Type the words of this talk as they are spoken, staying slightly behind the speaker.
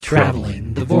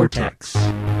Traveling the Vortex.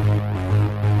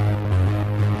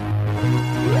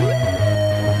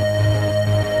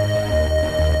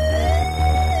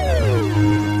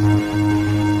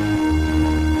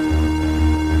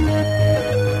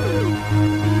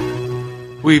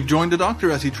 We've joined the Doctor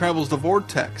as he travels the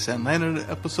Vortex and landed at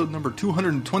episode number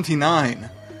 229.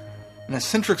 An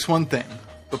Eccentric's one thing,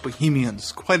 but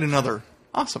Bohemian's quite another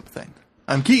awesome thing.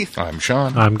 I'm Keith. I'm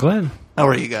Sean. I'm Glenn. How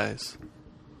are you guys?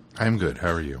 I'm good.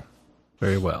 How are you?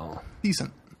 Very well.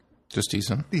 Decent. Just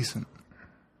decent? Decent.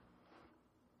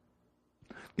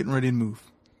 Getting ready to move.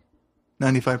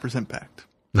 95% packed.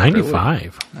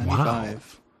 95? Really? Wow.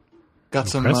 95.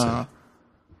 Got Impressive. some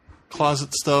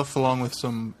closet stuff along with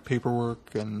some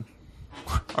paperwork, and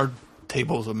our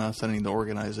table's a mess. I need to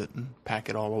organize it and pack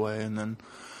it all away, and then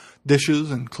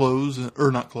dishes and clothes,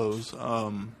 or not clothes,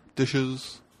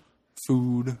 dishes,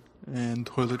 food, and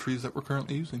toiletries that we're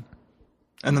currently using.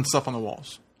 And then stuff on the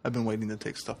walls. I've been waiting to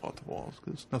take stuff off the walls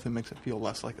because nothing makes it feel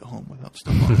less like a home without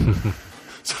stuff on it.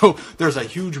 So there's a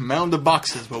huge mound of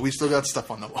boxes, but we still got stuff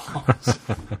on the walls.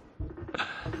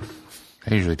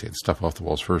 I usually take stuff off the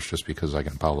walls first just because I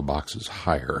can pile the boxes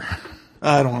higher.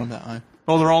 I don't want them that high.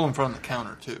 Well, they're all in front of the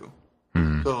counter, too.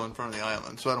 So in front of the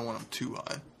island, so I don't want them too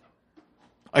high.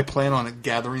 I plan on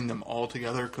gathering them all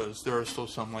together because there are still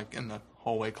some like in the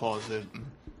hallway closet and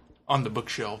on the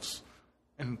bookshelves,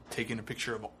 and taking a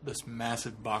picture of this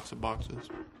massive box of boxes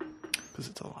because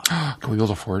it's a lot. Can we build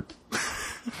a fort?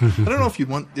 I don't know if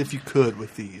you could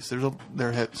with these. Some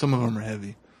of them are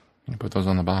heavy. You put those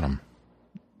on the bottom.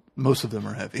 Most of them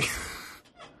are heavy.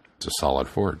 It's a solid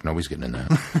fort. Nobody's getting in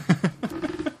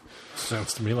that.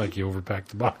 Sounds to me like you overpacked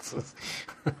the boxes.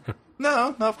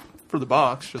 No, not for the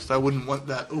box. Just I wouldn't want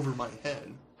that over my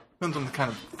head. Depends on the kind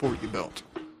of fort you built.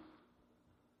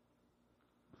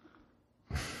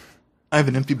 I have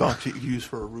an empty box that you use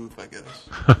for a roof, I guess.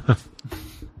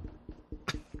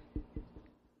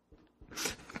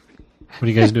 What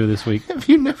do you guys do this week Have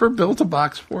you never built a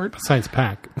box fort? besides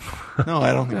pack? No,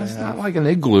 I don't think I It's have. not like an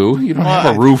igloo. You don't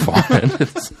have a roof on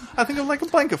it. I think of like a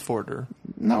blanket fort or...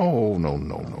 No.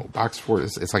 Box fort,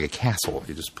 it's like a castle.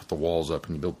 You just put the walls up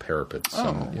and you build parapets.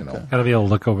 okay. Gotta be able to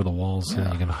look over the walls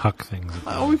and you can huck things.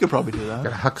 Oh, we could probably do Gotta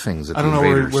that. huck things at I the don't know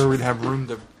invaders. where we'd have room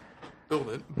to build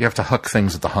it. You have to huck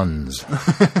things at the Huns.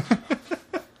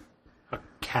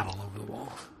 Cattle over the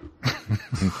walls.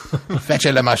 Fetch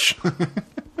a mush.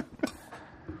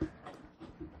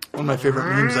 One of my favorite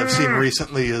memes I've seen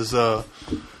recently is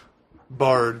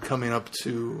Bard coming up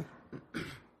to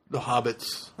the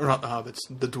hobbits, or not the hobbits,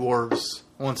 the dwarves,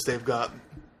 once they've got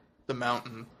the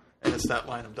mountain, and it's that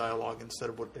line of dialogue instead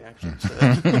of what they actually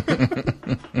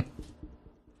said.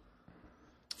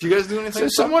 Do you guys do anything?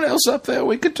 There's someone else up there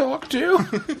we could talk to.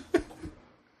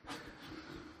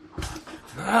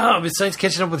 Oh, besides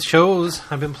catching up with shows,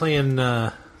 I've been playing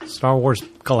Star Wars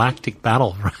Galactic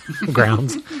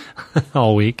Battlegrounds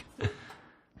all week.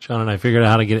 Sean and I figured out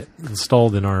how to get it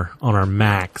installed on our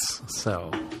Macs, so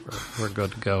we're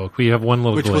good to go. We have one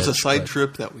little Which glitch, was a side but-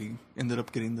 trip that we ended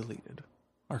up getting deleted.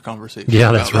 Our conversation.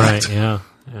 Yeah, that's about right. that.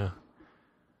 Yeah.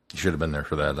 You should have been there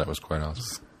for that. That was quite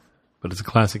awesome. But it's a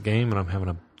classic game, and I'm having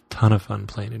a ton of fun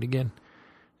playing it again.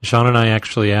 Sean and I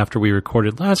actually, after we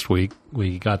recorded last week,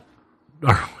 we got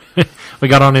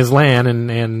on his LAN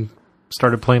and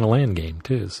started playing a LAN game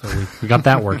too. So we got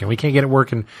that working. We can't get it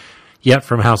working yet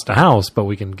from house to house, but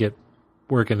we can get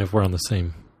working if we're on the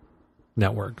same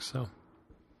network. So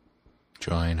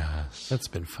Join us. that's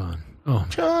been fun. Oh,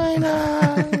 Join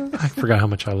us. I forgot how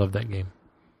much I love that game.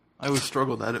 I always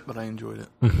struggled at it, but I enjoyed it.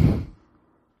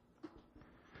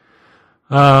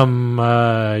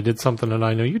 I did something that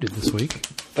I know you did this week.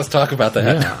 Let's talk about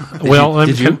that. Yeah. Well,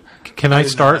 did you? Can I did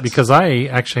start? not. Because I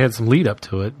actually had some lead up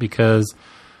to it, because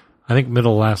I think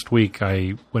middle of last week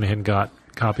I went ahead and got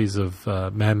copies of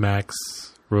Mad Max,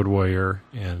 Road Warrior,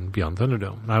 and Beyond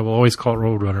Thunderdome. And I will always call it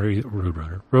Road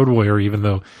Warrior, even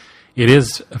though it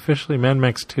is officially Mad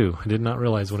Max 2. I did not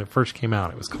realize when it first came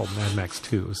out it was called Mad Max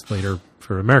 2. It was later,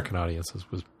 for American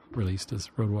audiences, was released as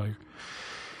Road Warrior.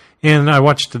 And I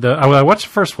watched the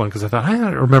first one because I thought, I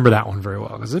don't remember that one very well,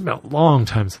 because it's been a long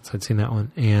time since I'd seen that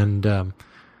one. And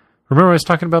remember I was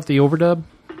talking about the overdub?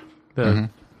 I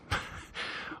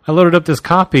loaded up this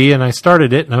copy and I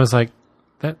started it and I was like,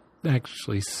 that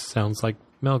actually sounds like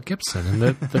Mel Gibson, and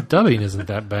the dubbing isn't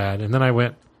that bad. And then I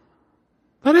went,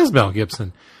 that is Mel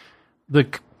Gibson. The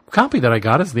copy that I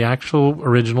got is the actual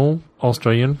original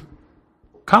Australian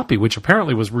copy, which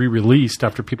apparently was re-released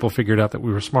after people figured out that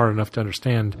we were smart enough to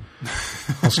understand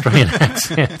Australian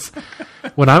accents.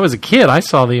 When I was a kid, I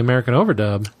saw the American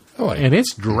overdub, and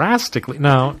it's drastically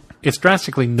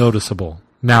noticeable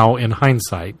Now, in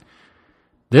hindsight,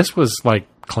 this was like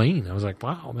clean. I was like,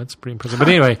 wow, that's pretty impressive. But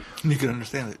anyway, You can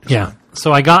understand it. yeah.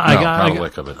 So I got not a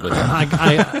lick of it. But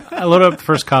I loaded up the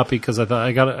first copy because I thought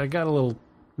I got a little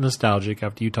nostalgic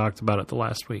after you talked about it the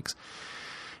last weeks,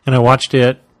 and I watched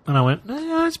it and I went,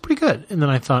 it's pretty good. And then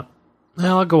I thought,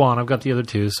 well, I'll go on. I've got the other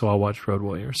two, so I'll watch Road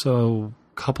Warrior. So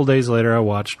a couple days later, I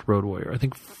watched Road Warrior. I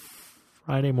think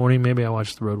Friday morning, maybe I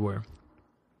watched the Road Warrior,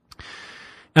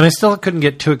 and I still couldn't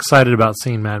get too excited about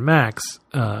seeing Mad Max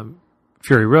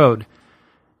Fury Road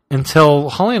until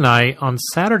Holly and I on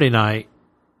Saturday night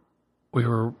we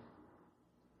were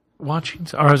watching,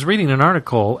 or I was reading an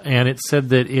article, and it said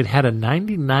that it had a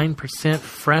 99%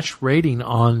 fresh rating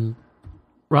on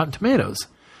Rotten Tomatoes.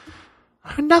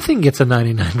 Nothing gets a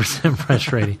 99%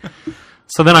 fresh rating.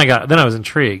 So then I was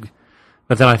intrigued,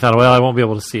 but then I thought, well, I won't be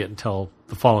able to see it until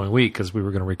the following week because we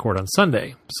were going to record on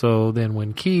Sunday. So then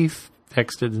when Keith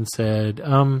texted and said,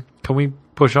 can we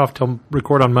push off till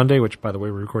record on Monday, which by the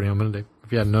way, we're recording on Monday.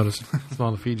 If you hadn't noticed, it's not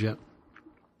on the feed yet.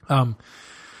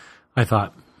 I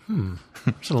thought,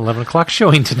 there's an 11 o'clock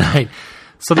showing tonight.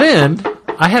 So then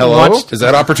I hadn't watched. Is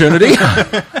that opportunity?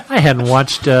 I hadn't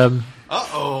watched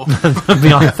Uh-oh.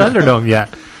 Beyond Thunderdome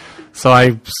yet. So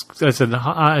I said,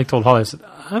 I told Holly, I said,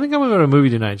 I think I'm going to go to a movie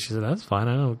tonight. She said, that's fine.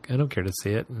 I don't care to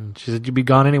see it. And she said, you'll be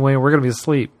gone anyway. We're going to be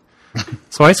asleep.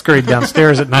 So I scurried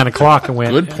downstairs at 9 o'clock and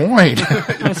went. Good point.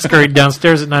 I scurried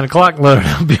downstairs at 9 o'clock and loaded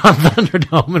up Beyond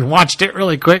Thunderdome and watched it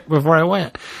really quick before I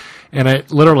went. And I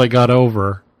literally got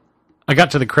over. I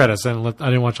got to the credits, and I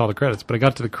didn't watch all the credits, but I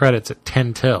got to the credits at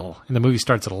 10 till, and the movie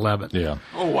starts at 11. Yeah.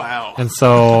 Oh, wow. And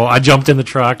so I jumped in the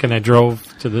truck and I drove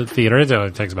to the theater.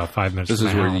 It takes about 5 minutes. This from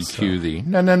is my where house, you cue the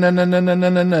na na na na na na na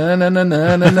na na na na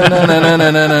na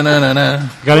na na na na na.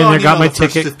 Got in there, got my the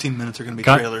first ticket. 15 minutes are going to be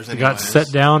trailers anyways. Got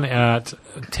set down at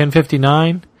 10:59,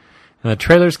 and the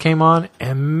trailers came on,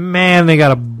 and man, they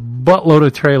got a buttload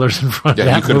of trailers in front of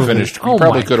Yeah, that you could have movie. finished. You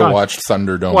probably could have watched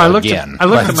Thunderdome again. I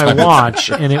looked at my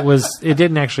watch, and it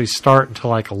didn't actually start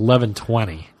until like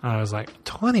 11:20. I was like,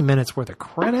 20 minutes worth of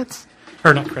credits,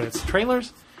 or not credits,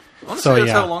 trailers. Honestly,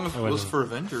 that's how long it was for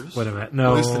Avengers. Wait a minute,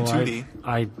 no, at least in 2D.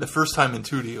 I the first time in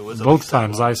 2D, it was both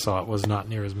times I saw it was not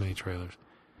near as many trailers.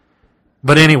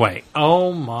 But anyway,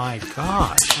 oh my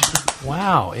gosh.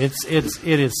 Wow. It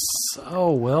is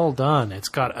so well done. It's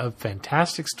got a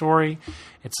fantastic story.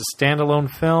 It's a standalone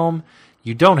film.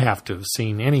 You don't have to have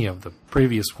seen any of the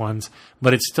previous ones,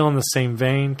 but it's still in the same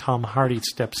vein. Tom Hardy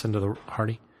steps into the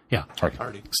Hardy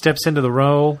steps into the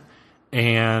role,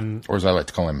 and or as I like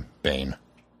to call him, Bane.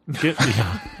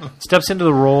 Steps into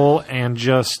the role and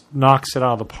just knocks it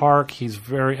out of the park. He's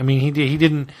very. I mean, he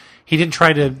didn't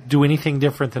try to do anything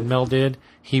different than Mel did.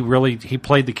 He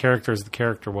played the character as the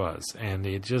character was, and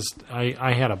it just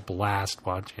I had a blast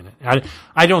watching it.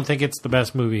 I don't think it's the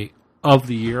best movie of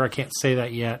the year. I can't say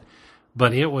that yet,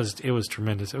 but it was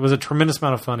tremendous. It was a tremendous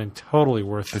amount of fun and totally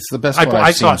worth it. It's the best one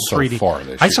I've seen so far this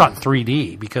year. I saw it in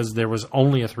 3D because there was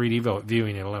only a 3D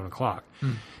viewing at 11 o'clock.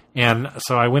 And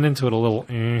so I went into it a little,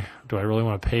 do I really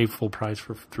want to pay full price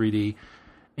for 3D?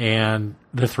 And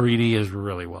the 3D is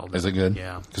really well done. Is it good?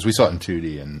 Yeah. Because we saw it in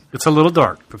 2D. And it's a little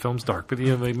dark. The film's dark, but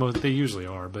they usually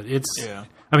are. But it's,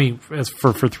 I mean, as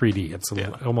for 3D, it's a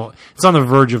little, almost, it's on the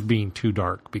verge of being too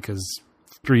dark because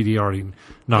 3D already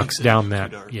knocks down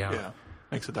that. Yeah.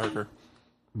 Makes it darker.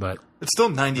 But it's still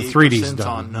 98% the 3D's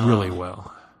done on really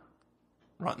well.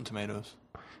 Rotten Tomatoes.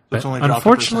 But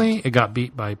unfortunately, it got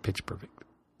beat by Pitch Perfect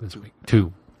this week.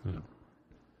 2. Yeah.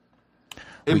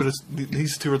 Hey, but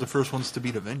these two are the first ones to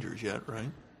beat Avengers yet, right?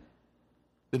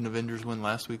 Didn't Avengers win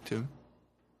last week too?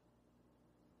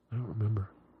 I don't remember.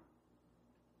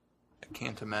 I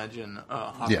can't imagine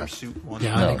Hot Pursuit won.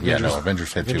 Yeah,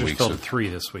 Avengers had 2 weeks. Fell to 3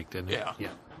 this week, didn't it?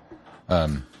 Yeah.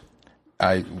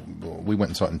 We went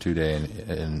and saw it in 2 days,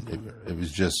 and it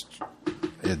was just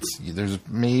there's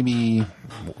maybe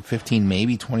 15,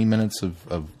 maybe 20 minutes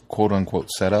of quote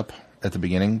unquote setup at the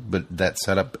beginning, but that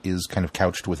setup is kind of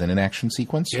couched within an action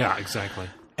sequence. Yeah, exactly.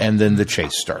 And then the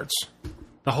chase starts.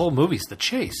 The whole movie's the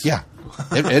chase. Yeah.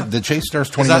 The chase starts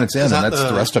 20 minutes in, and that's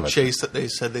the rest of it. Chase that they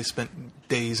said they spent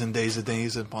days and days and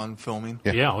days upon filming.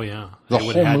 Yeah, oh yeah. The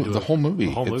whole movie.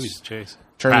 The whole movie's the chase.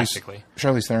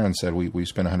 Charlize Theron said we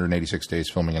spent 186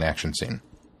 days filming an action scene.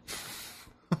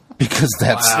 Because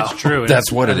that's true.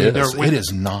 That's what it is. It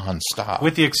is nonstop.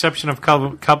 With the exception of a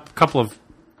couple of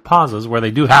pauses where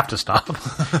they do have to stop.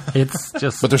 It's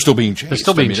just... But they're still being chased. They're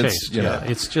still being chased.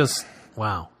 It's just...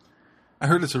 Wow. I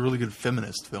heard it's a really good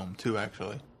feminist film, too,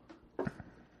 actually.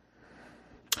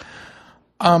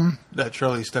 That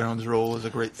Charlize Theron's role is a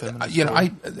great feminist role.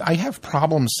 I have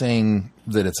problems saying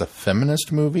that it's a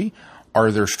feminist movie.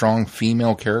 Are there strong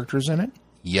female characters in it?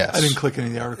 Yes. I didn't click any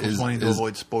of the articles wanting to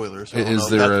avoid spoilers. So I don't is know if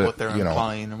there that's a, what they're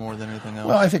implying more than anything else.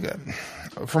 Well, I think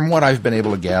from what I've been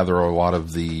able to gather, a lot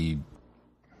of the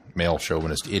male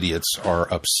chauvinist idiots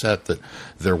are upset that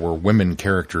there were women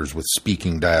characters with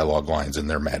speaking dialogue lines in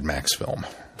their Mad Max film.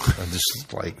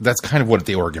 Just like that's kind of what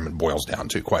the argument boils down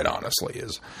to, quite honestly,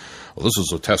 is, well, this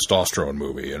is a testosterone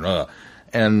movie,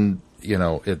 and you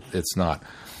know, it's not.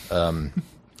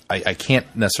 I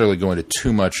can't necessarily go into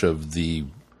too much of the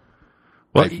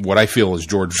what I feel is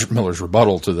George Miller's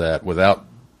rebuttal to that without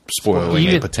spoiling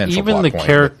a potential plot point. Even the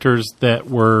characters that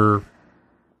would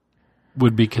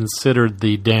be considered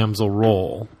the damsel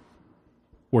role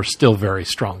were still very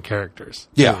strong characters.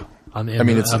 Yeah. I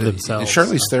mean, it's themselves.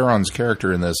 Charlize Theron's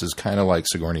character in this is kind of like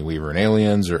Sigourney Weaver in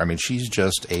Aliens, or I mean, she's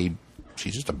just a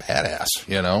badass,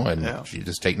 you know, and she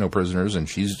just take no prisoners, and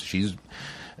she's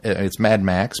it's Mad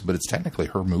Max, but it's technically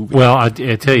her movie. Well, I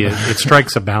tell you, it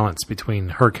strikes a balance between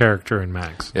her character and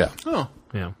Max. Yeah. Oh.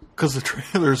 Yeah. Because the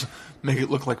trailers make it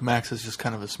look like Max is just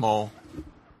kind of a small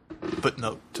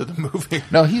footnote to the movie.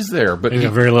 No, he's there, but he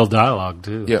very little dialogue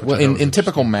too. Yeah, well, in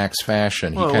typical Max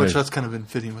fashion, that's kind of been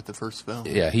fitting with the first film.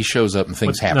 Yeah, he shows up and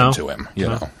things happen to him. You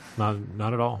know,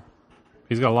 not at all.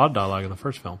 He's got a lot of dialogue in the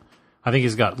first film. I think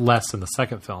he's got less in the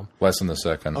second film. Less in the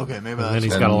second. Okay, maybe that's. And then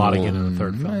he's got a lot again in the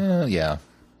third film. Yeah, I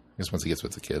guess once he gets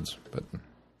with the kids, but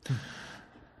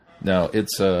no,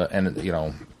 it's and you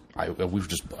know, I'm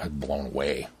blown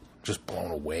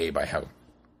away by how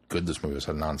good this movie was,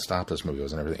 how nonstop this movie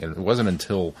was, and everything. And it wasn't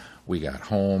until we got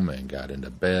home and got into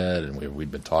bed, and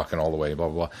we'd been talking all the way, blah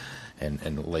blah blah,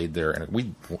 and laid there, and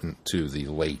we went to the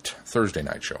late Thursday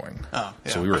night showing. Oh,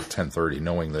 yeah. So we were at 10:30,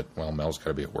 knowing that Mel's got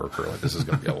to be at work early. This is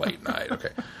going to be a late night,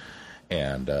 okay.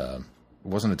 And it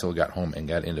wasn't until we got home and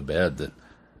got into bed that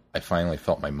I finally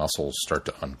felt my muscles start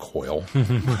to uncoil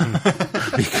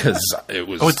because it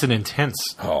was. Oh, it's an intense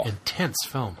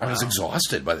film. I was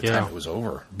exhausted by the time it was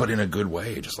over, but in a good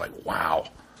way. Just like, wow,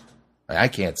 I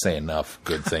can't say enough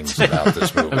good things about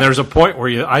this movie. And there's a point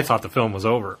where I thought the film was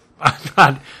over. I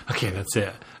thought, okay, that's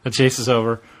it. The chase is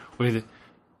over. Wait,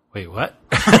 what?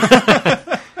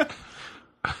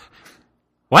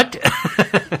 What?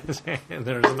 And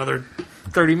there's another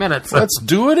 30 minutes. Let's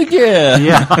do it again.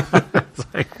 Yeah.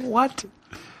 It's like, what?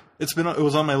 It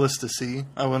was on my list to see.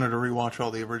 I wanted to rewatch all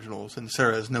the originals, and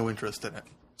Sarah has no interest in it.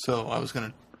 So I was going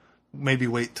to maybe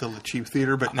wait till the cheap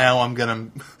theater, but now I'm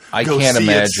going to go can't see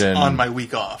imagine it on my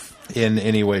week off. In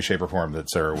any way, shape, or form that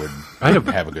Sarah would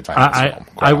have a good time with this film.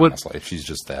 I would. Honestly. She's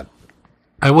just that.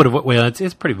 I would have. Well,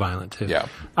 it's pretty violent too. Yeah.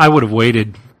 I would have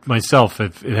waited myself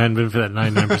if it hadn't been for that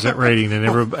 99% rating, and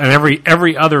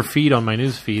every other feed on my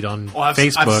news feed on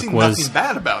Facebook I've seen nothing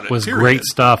bad about it, was great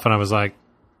stuff, and I was like,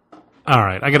 all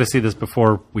right, I got to see this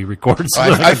before we record. So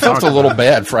I felt a little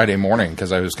bad Friday morning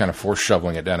because I was kind of force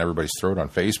shoveling it down everybody's throat on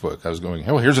Facebook. I was going,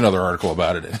 oh, here's another article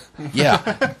about it.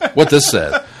 Yeah, what this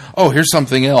said. Oh, here's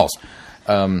something else.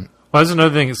 Well, that's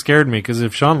another thing that scared me, because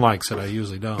if Sean likes it, I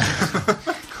usually don't.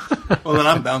 Well, then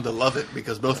I'm bound to love it,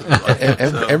 because both of us love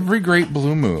it. Every great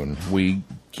blue moon, we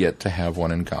get to have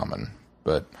one in common.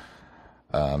 But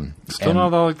still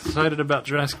not all excited about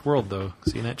Jurassic World, though.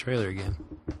 Seeing that trailer again.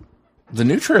 The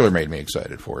new trailer made me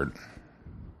excited for it.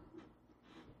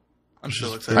 I'm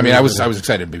still excited. I mean, I was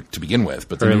excited to begin with,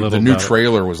 but the new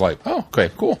trailer was like, oh,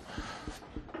 okay, cool.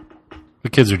 The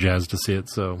kids are jazzed to see it,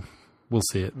 so we'll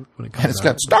see it when it comes out. And it's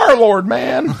got Star-Lord,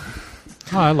 man.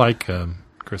 Oh, I like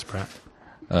Chris Pratt.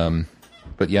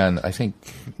 But yeah, and I think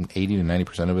 80 to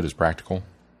 90% of it is practical.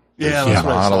 Yeah, there's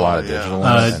not a lot of digital.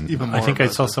 I think I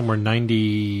saw somewhere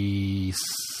 92%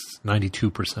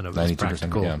 of it is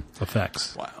practical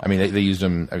effects. Wow. I mean, they used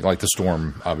them, like the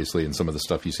storm, obviously, and some of the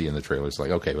stuff you see in the trailers. Like,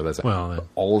 okay, well, that's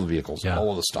all of the vehicles, all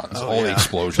of the stunts, all the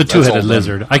explosions. The two-headed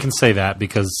lizard. I can say that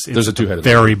because there's a two-headed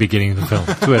very beginning of the film.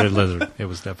 Two-headed lizard. It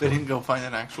was definitely. They didn't go find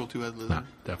an actual two-headed lizard? No,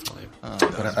 definitely.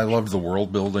 But I loved the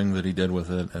world building that he did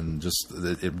with it, and just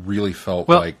it really felt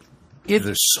like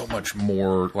there's so much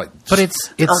more, like, but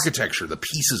it's architecture, the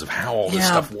pieces of how all this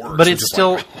stuff works. But it's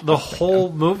still the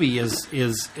whole movie is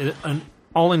an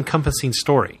all-encompassing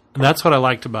story, and that's what I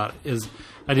liked about it. Is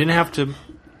I didn't have to.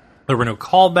 There were no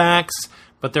callbacks,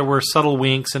 but there were subtle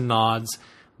winks and nods.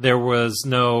 There was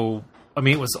no. I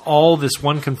mean, it was all this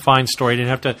one confined story. I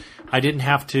didn't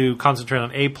have to concentrate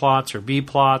on A plots or B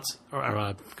plots.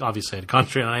 Obviously, I had to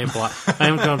concentrate on A plot. I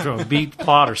didn't concentrate on B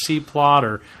plot or C plot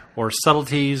or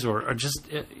subtleties or just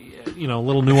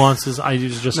little nuances. I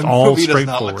was just all straightforward.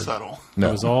 Not look subtle. No,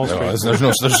 it was all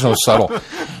straightforward. There's no subtle.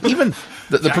 Even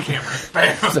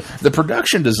the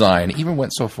production design even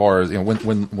went so far as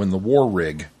when the war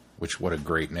rig, which what a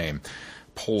great name,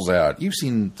 pulls out. You've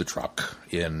seen the truck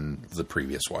in the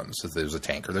previous ones. If there's a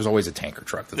tanker. There's always a tanker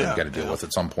truck that they've got to deal with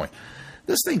at some point.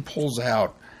 This thing pulls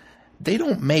out. They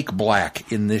don't make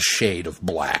black in this shade of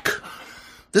black.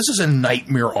 This is a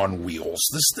nightmare on wheels.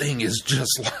 This thing is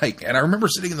just like, and I remember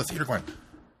sitting in the theater going,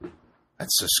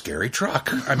 "That's a scary truck."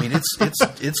 I mean, it's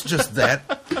just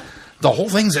that the whole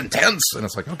thing's intense, and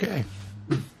it's like, okay,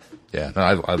 yeah.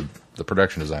 No, the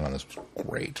production design on this was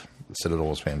great. The Citadel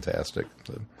was fantastic.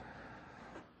 The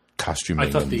costuming.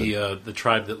 I thought the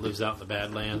tribe that lives out in the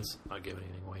Badlands. I'm not giving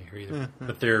anything away here either,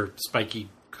 but their spiky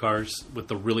cars with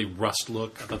the really rust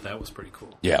look. I thought that was pretty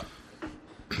cool. Yeah.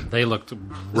 They looked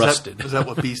rusted. Is that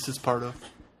what Beast is part of?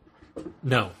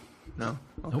 No. No?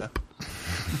 Okay. Nope.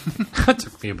 It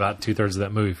took me about 2/3 of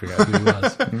that movie to figure out who he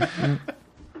was.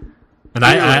 And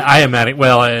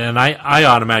I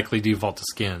automatically default to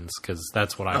Skins because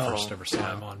that's what I first ever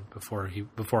saw him on before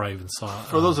I even saw.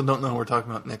 For those that don't know, we're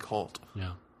talking about Nick Holt.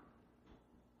 Yeah.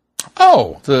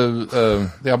 Oh,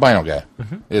 the albino guy.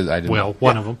 Mm-hmm.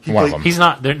 One of them. One of them. He's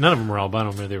not. None of them were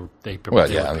albino. They were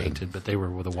painted, but they were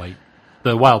with a white.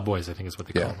 The Wild Boys, I think, is what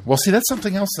they call them. Well, see, that's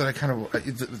something else that I kind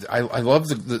of I love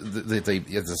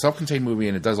it's a self-contained movie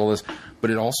and it does all this,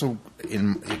 but it also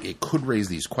it could raise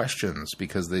these questions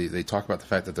because they talk about the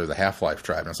fact that they're the Half-Life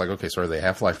tribe, and it's like, okay, so are they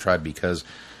Half-Life tribe because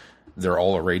they're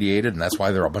all irradiated and that's why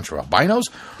they're a bunch of albinos,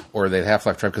 or are they the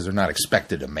Half-Life tribe because they're not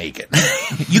expected to make it?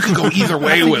 You can go either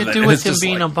way with it. To do with him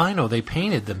being albino, they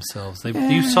painted themselves.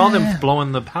 You saw them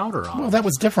blowing the powder on. Well, that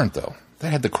was different though.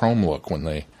 They had the chrome look when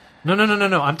they. No.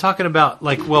 I'm talking about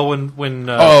when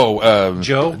Joe,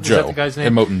 is that the guy's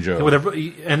name? Emotin Joe. Whatever.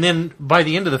 And then by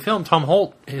the end of the film, Tom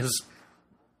Holt, his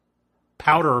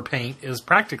powder or paint is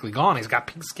practically gone. He's got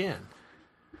pink skin.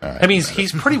 Right, I mean,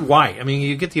 he's pretty white. I mean,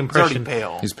 you get the impression he's already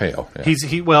pale. He's pale.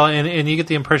 Yeah. And you get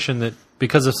the impression that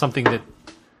because of something that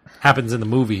happens in the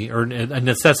movie or a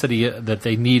necessity that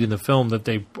they need in the film, that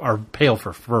they are pale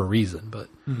for a reason. But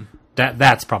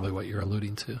that's probably what you're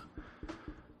alluding to.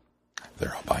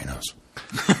 They're albinos.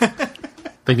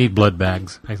 They need blood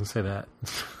bags. I can say that.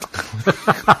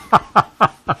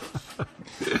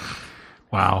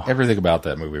 Wow. Everything about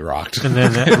that movie rocked. And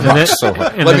then so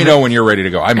hard. Let me know when you're ready to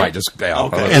go. I might just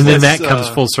bail. Okay. And then that comes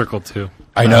full circle too.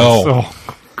 I know.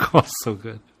 So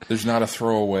good. There's not a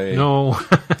throwaway. No.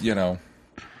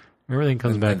 Everything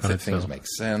comes back on itself. Things make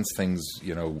sense. Things,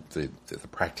 the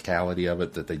practicality of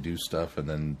it, that they do stuff and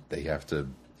then they have to.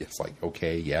 It's like,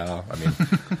 okay, yeah. I mean,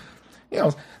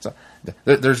 so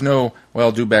there's no,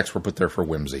 dewbacks were put there for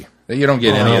whimsy. You don't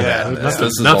get any of that.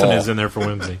 Nothing is in there for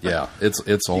whimsy. Yeah, it's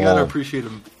all. You gotta appreciate a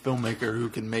filmmaker who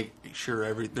can make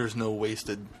sure there's no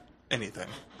wasted anything.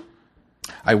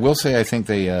 I will say, I think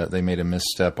they made a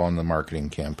misstep on the marketing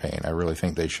campaign. I really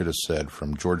think they should have said,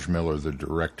 from George Miller, the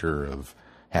director of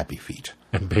Happy Feet,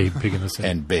 and Babe, Pig in the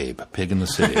City, Pig in the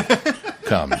City,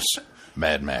 comes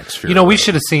Mad Max Fury we Road.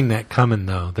 should have seen that coming,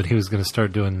 though, that he was going to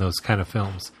start doing those kind of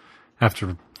films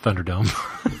after Thunderdome.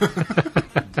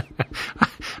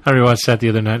 I rewatched that the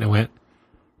other night and I went,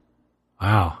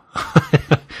 wow.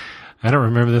 I don't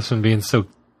remember this one being so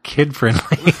kid-friendly.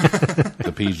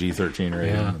 The PG-13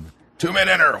 rating. Yeah. 2 men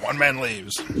enter, 1 man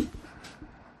leaves. Did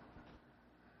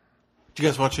you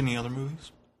guys watch any other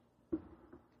movies?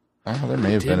 Oh, there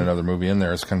may have been another movie in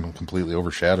there. It's kind of completely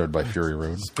overshadowed by Fury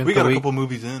Road. We got a couple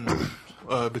movies in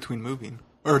between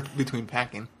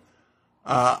packing.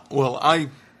 I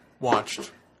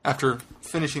watched, after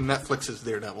finishing Netflix's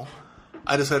Daredevil,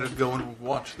 I decided to go and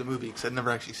watch the movie because I'd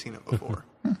never actually seen it before.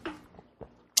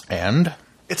 And?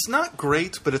 It's not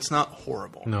great, but it's not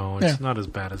horrible. No, it's not as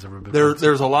bad as everybody.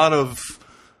 There's a lot of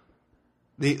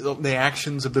the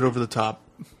action's a bit over the top.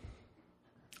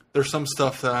 There's some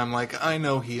stuff that I'm like, I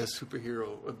know he has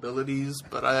superhero abilities,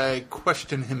 but I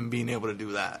question him being able to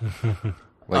do that.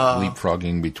 Like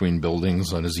leapfrogging between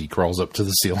buildings as he crawls up to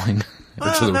the ceiling.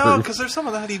 No, because there's some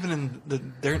of that even in the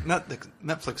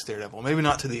Netflix Daredevil. Maybe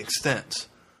not to the extent.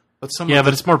 But but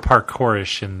it's more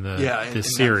parkourish in the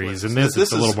series. Netflix. And this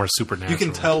it's a little more supernatural. You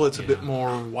can tell it's a bit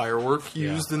more wire work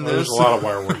used in this. There's a lot of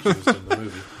wire work used in the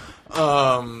movie.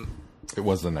 It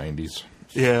was the 90s.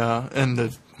 Yeah, and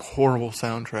the horrible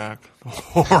soundtrack.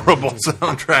 Horrible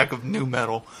soundtrack of nu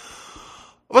metal.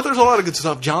 But there's a lot of good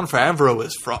stuff. Jon Favreau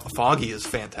as Foggy is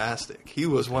fantastic. He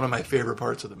was one of my favorite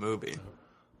parts of the movie.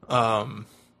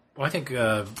 I think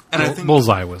I think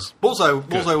Bullseye was.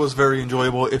 Bullseye was very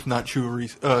enjoyable, if not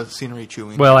scenery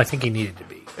chewing. Well, I think he needed to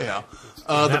be. Yeah.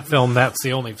 That film, that's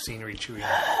the only scenery chewing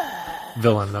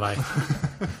villain that I...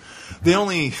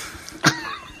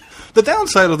 The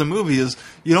downside of the movie is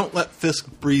you don't let Fisk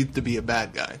breathe to be a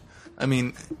bad guy. I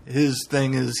mean, his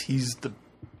thing is he's the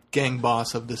gang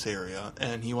boss of this area,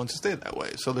 and he wants to stay that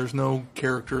way. So there's no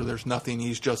character, there's nothing.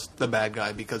 He's just the bad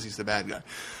guy because he's the bad guy.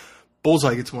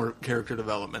 Bullseye gets more character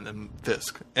development than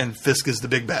Fisk, and Fisk is the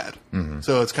big bad. Mm-hmm.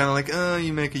 So it's kind of like,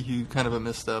 you make a kind of a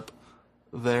misstep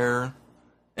there,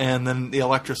 and then the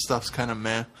Elektra stuff's kind of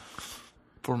meh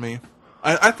for me.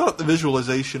 I thought the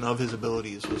visualization of his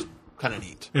abilities was kind of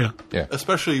neat. Yeah.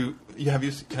 Especially, have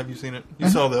you seen it? You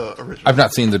saw the original. I've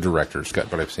not seen the director's cut,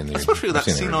 but I've seen the Especially that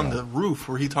scene on the roof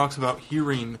where he talks about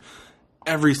hearing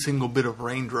every single bit of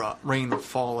rain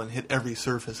fall and hit every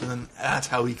surface, and then that's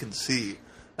how he can see.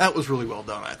 That was really well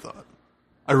done, I thought.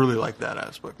 I really liked that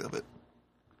aspect of it.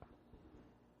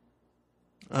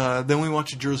 Then we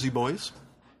watched Jersey Boys.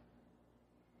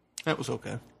 That was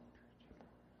okay.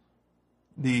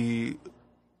 The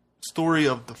story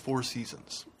of the Four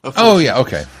Seasons. Oh, yeah,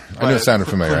 okay. I knew it sounded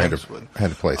familiar. I had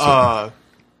to place it.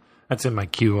 That's in my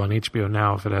queue on HBO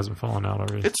now if it hasn't fallen out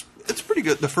already. It's pretty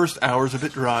good. The first hour's a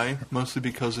bit dry, mostly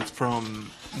because it's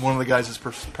from one of the guys'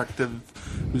 perspective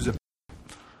who's a...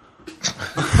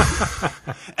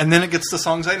 And then it gets to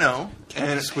Songs I Know,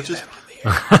 and it switches...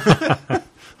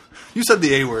 You said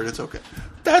the A word, it's okay.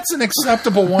 That's an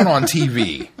acceptable one on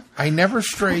TV. I never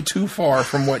stray too far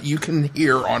from what you can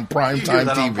hear on primetime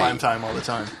TV. On primetime all the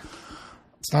time.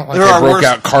 It's not like I broke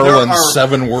out Carlin's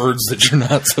 7 words that you're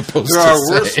not supposed to say. There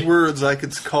are worse words I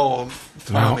could call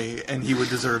Tommy, and he would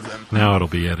deserve them. Now it'll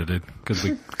be edited, because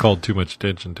we called too much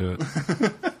attention to it.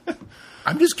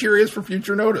 I'm just curious for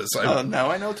future notice. Now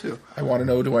I know, too. I want to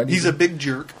know, He's a big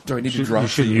jerk. Do I need to drop... You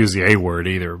shouldn't use the A word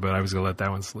either, but I was going to let that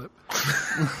one slip.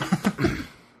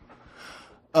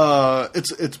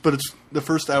 It's the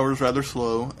first hour is rather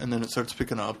slow, and then it starts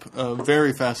picking up.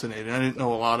 Very fascinating. I didn't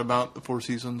know a lot about the Four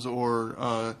Seasons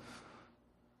or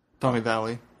Tommy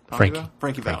Valley.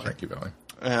 Frankie Valley.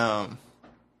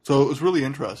 So it was really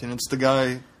interesting. It's the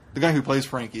guy who plays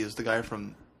Frankie is the guy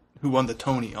who won the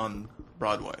Tony on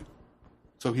Broadway.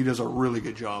 So he does a really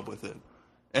good job with it.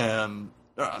 And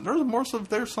there's more of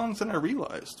their songs than I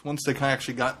realized. Once they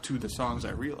actually got to the songs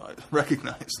I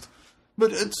recognized.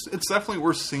 But it's definitely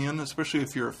worth seeing, especially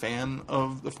if you're a fan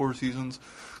of the Four Seasons.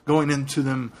 Going into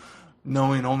them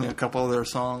knowing only a couple of their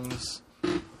songs,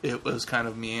 it was kind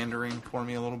of meandering for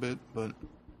me a little bit. But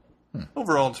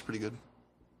overall, it's pretty good.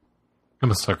 I'm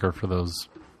a sucker for those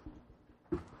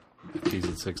 50s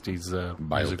and 60s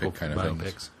musical kind of biopics.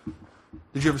 things.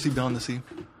 Did you ever see Beyond the Sea?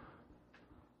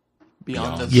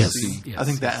 Beyond the yes. Sea. Yes. I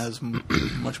think that has much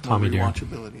more Tommy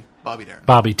rewatchability. Bobby Darin.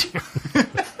 Bobby Darin.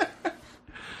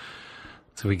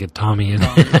 So we get Tommy in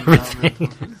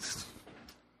everything.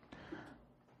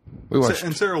 We watched,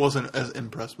 and Sarah wasn't as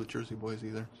impressed with Jersey Boys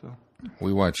either. So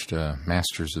we watched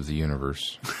Masters of the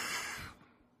Universe.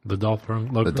 The Dolph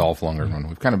Lundgren. The Dolph Lundgren one.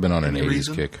 We've kind of been on an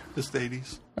 80s kick. Just the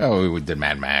 80s. Oh, we did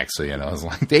Mad Max, so I was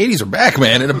like, the 80s are back,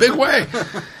 man, in a big way.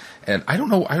 And I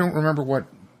don't remember what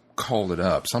called it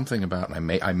up. Something about, I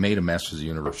made a Masters of the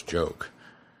Universe joke.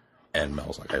 And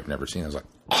Mel's like, I've never seen it. I was like,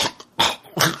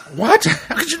 what?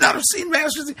 How could you not have seen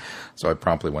Masters? So I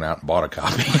promptly went out and bought a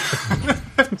copy.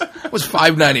 It was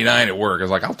 $5.99 at work. I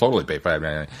was like, I'll totally pay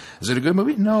 $5.99. Is it a good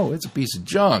movie? No, it's a piece of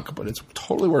junk, but it's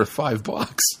totally worth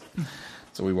 $5.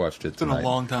 So we watched it. It's been a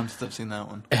long time since I've seen that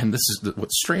one. And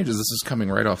what's strange is this is coming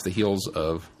right off the heels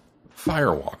of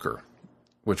Firewalker,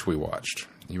 which we watched.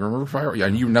 You remember Firewalker? Yeah,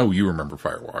 you remember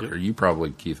Firewalker. Yep. You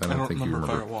probably, Keith. I don't think you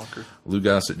remember Firewalker. Lou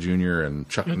Gossett Jr. and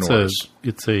Chuck Norris.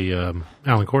 It's a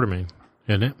Alan Quartermain,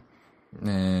 isn't it?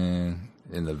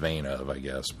 In the vein of, I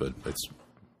guess, but it's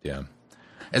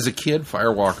As a kid,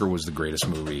 Firewalker was the greatest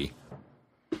movie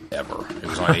ever. It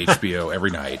was on HBO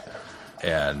every night,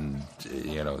 and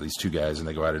these two guys, and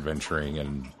they go out adventuring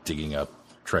and digging up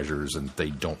treasures, and they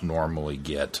don't normally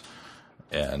get.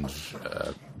 And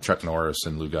Chuck Norris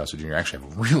and Lou Gossett Jr. actually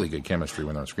have really good chemistry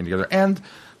when they're on screen together. And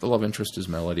the love interest is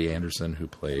Melody Anderson, who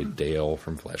played Dale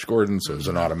from Flash Gordon, so it was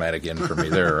an automatic in for me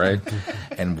there, right?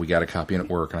 And we got a copy in at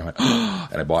work, and I went,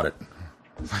 and I bought it.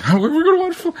 We're gonna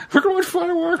watch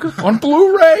Firewalker on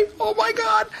Blu-ray. Oh my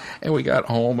god! And we got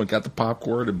home and got the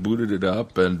popcorn and booted it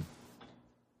up, and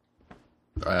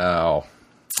wow,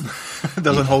 it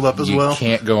doesn't hold up as well. You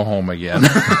can't go home again.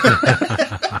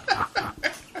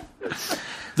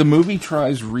 The movie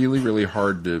tries really, really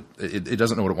hard to. It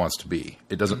doesn't know what it wants to be.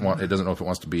 It doesn't know if it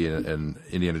wants to be an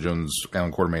Indiana Jones,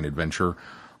 Alan Quartermain adventure,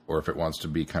 or if it wants to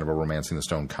be kind of a Romancing the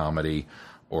Stone comedy,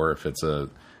 or if it's a.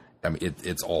 I mean,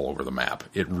 it's all over the map.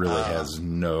 It really has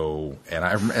no.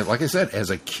 And like I said, as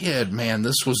a kid, man,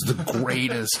 this was the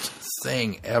greatest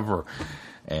thing ever.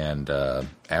 And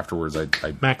afterwards, I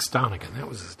Max Donegan, that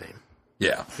was his name.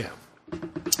 Yeah.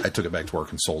 I took it back to work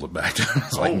and sold it back to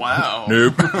him. Wow.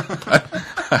 Nope.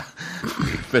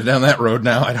 been down that road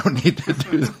now. I don't need to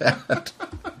do that.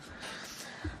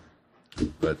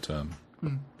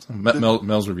 But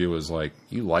Mel's review was like,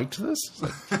 "You liked this?"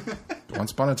 Like,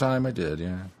 once upon a time, I did.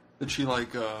 Yeah. Did she like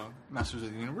Masters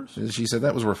of the Universe? She said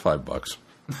that was worth $5.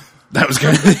 That was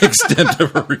kind of the extent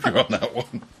of her review on that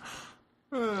one.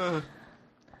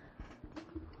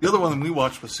 The other one we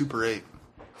watched was Super 8.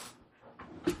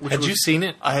 Had you seen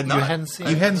it? I had not. You hadn't seen it?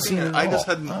 You hadn't seen it at I just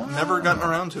all. had never gotten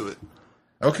around to it.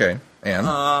 Okay, and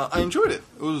I enjoyed it.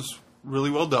 It was really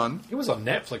well done. It was on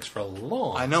Netflix for a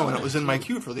long I know, time. and it was in my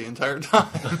queue for the entire time.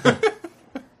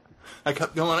 I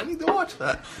kept going, I need to watch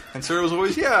that. And Sarah was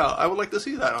always, yeah, I would like to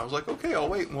see that. And I was like, okay, I'll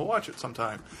wait and we'll watch it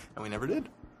sometime. And we never did.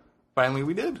 Finally,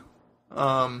 we did.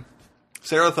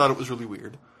 Sarah thought it was really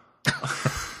weird.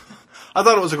 I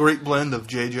thought it was a great blend of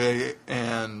JJ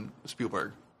and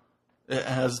Spielberg. It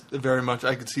has very much,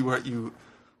 I could see what you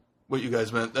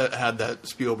guys meant. That had that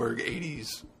Spielberg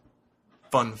 80s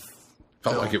fun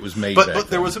felt film. like it was made but back there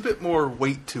then. was a bit more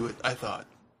weight to it, I thought.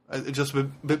 Just a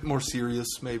bit more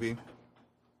serious, maybe.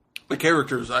 The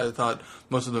characters, I thought,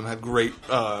 most of them had great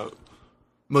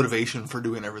motivation for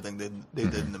doing everything they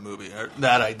did in the movie.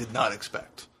 That I did not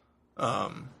expect. Yeah,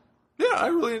 I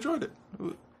really enjoyed it.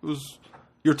 It was...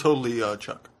 You're totally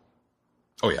Chuck.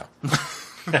 Oh, yeah.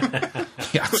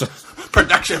 Yeah. So,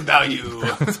 Production value.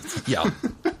 yeah.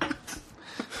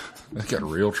 I got a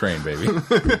real train, baby.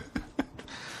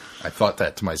 I thought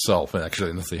that to myself, and actually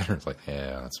in the theater, it's like,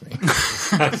 yeah, that's me.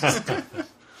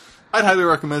 I'd highly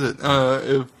recommend it.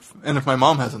 If my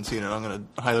mom hasn't seen it, I'm going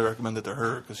to highly recommend it to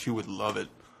her because she would love it.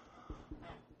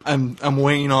 I'm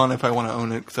weighing on if I want to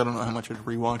own it because I don't know how much I'd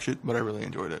rewatch it, but I really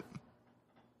enjoyed it.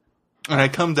 And I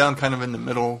come down kind of in the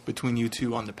middle between you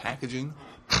two on the packaging.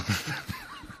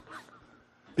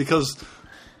 Because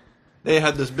they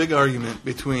had this big argument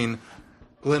between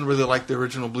Glenn really liked the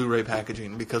original Blu-ray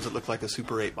packaging because it looked like a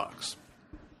Super 8 box.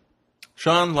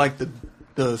 Sean liked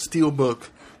the steel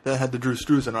book that had the Drew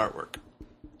Struzan artwork.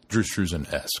 Drew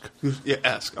Struzan-esque. Yeah,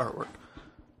 esque artwork.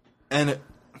 And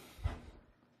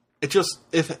it just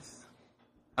if it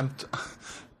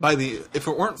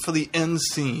weren't for the end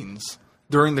scenes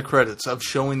during the credits of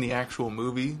showing the actual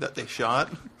movie that they shot,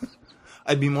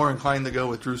 I'd be more inclined to go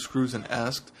with Drew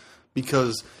Struzan-esque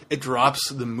because it drops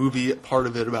the movie part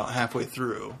of it about halfway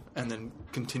through and then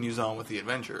continues on with the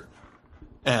adventure.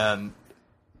 But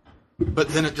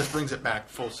then it just brings it back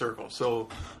full circle. So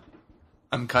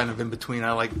I'm kind of in between.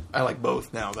 I like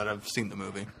both now that I've seen the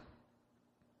movie.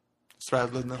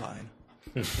 Straddling the line.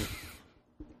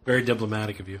 Very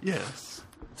diplomatic of you. Yes.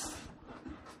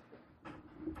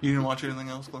 You didn't watch anything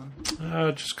else, Glenn?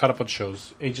 Just caught up on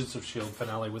shows. Agents of S.H.I.E.L.D.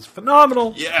 finale was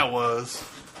phenomenal. Yeah, it was.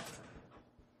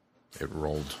 It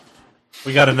rolled.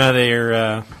 We got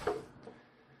another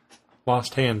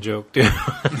lost hand joke, too.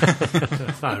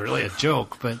 It's not really a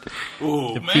joke, but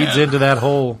it feeds into that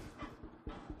whole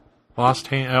lost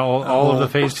hand. All of the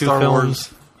Phase 2 Star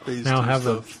films Phase now 2 have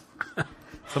stuff.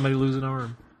 somebody lose an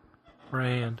arm or a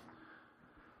hand.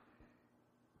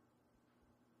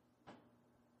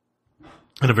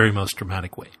 In a very most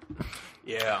dramatic way.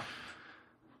 Yeah.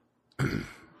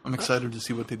 I'm excited to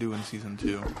see what they do in season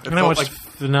 2. And I watched the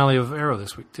finale of Arrow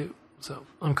this week, too. So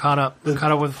I'm caught up. I'm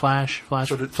caught up with Flash. Flash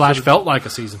felt like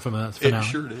a season from the finale. It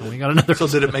sure did. And we got another. So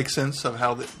did it make sense of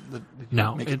how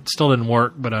No, it still didn't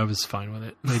work, but I was fine with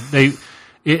it.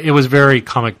 It was very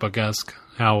comic book-esque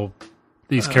how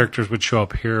these characters would show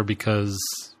up here because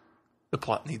the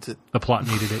plot needs it. The plot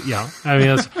needed it. Yeah, I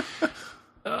mean,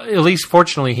 at least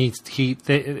fortunately,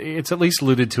 it's at least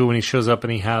alluded to when he shows up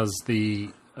and he has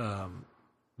the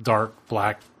dark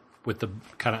black with the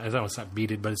kind of, I know it's not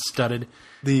beaded, but it's studded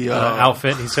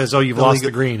outfit. He says, "Oh, you've lost the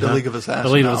green." The League of Assassins. The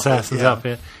League of Assassins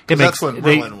outfit. It makes that's what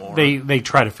Merlin wore. They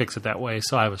try to fix it that way,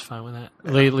 so I was fine with that.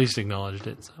 Yeah. They at least acknowledged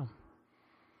it.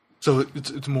 So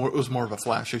it was more of a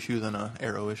Flash issue than an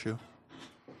Arrow issue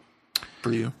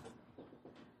for you.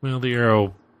 Well, the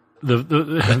Arrow. The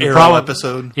Arrow problem,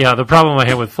 episode. Yeah, the problem I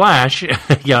had with Flash.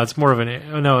 Yeah, it's more of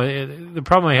the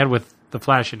problem I had with the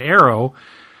Flash and Arrow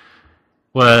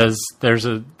was there's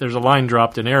a line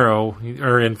dropped in Arrow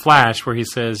or in Flash where he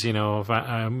says, if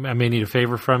I may need a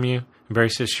favor from you, and Barry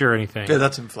says, sure, anything. Yeah,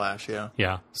 that's in Flash. Yeah.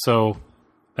 Yeah, so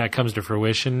that comes to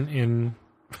fruition in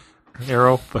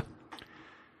Arrow, but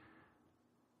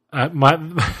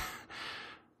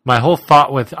my whole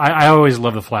thought with I always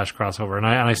love the Flash crossover, and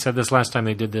I said this last time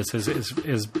they did this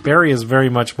is Barry is very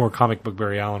much more comic book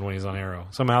Barry Allen when he's on Arrow.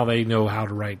 Somehow they know how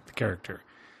to write the character,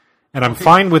 and I'm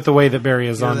fine with the way that Barry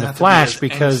is on the Flash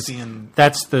because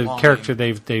that's the character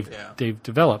they've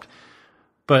developed.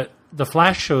 But the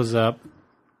Flash shows up,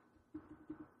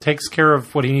 takes care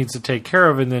of what he needs to take care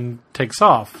of and then takes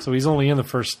off. So he's only in the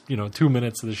first 2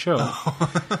 minutes of the show.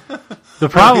 The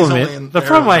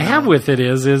problem I have with it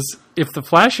is if the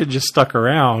Flash had just stuck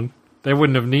around, they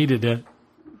wouldn't have needed a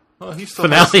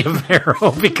finale of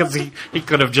Arrow because he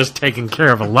could have just taken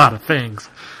care of a lot of things.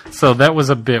 So that was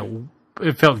it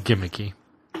felt gimmicky.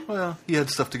 Well, he had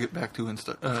stuff to get back to in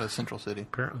Central City.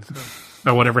 Apparently so.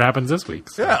 But whatever happens this week.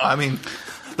 So. Yeah, I mean,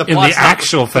 the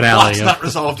actual finale. The plot's not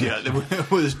resolved yet.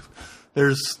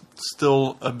 There's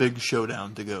still a big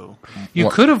showdown to go. You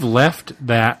could have left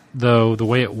that, though, the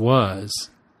way it was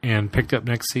and picked up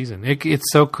next season. It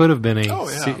so could have been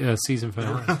a season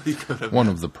finale. Really could have One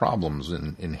been. of the problems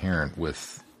inherent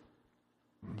with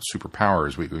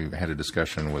superpowers, we had a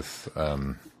discussion with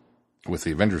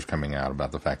the Avengers coming out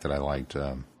about the fact that I liked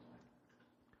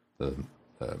the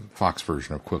Fox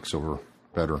version of Quicksilver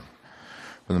better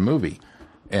for the movie.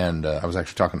 And I was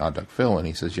actually talking to Odd Duck Phil, and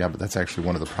he says, yeah, but that's actually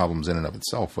one of the problems in and of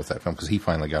itself with that film, because he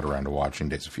finally got around to watching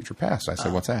Days of Future Past. I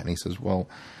said, what's that? And he says, well,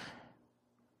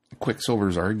 Quicksilver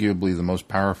is arguably the most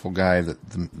powerful guy that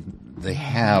they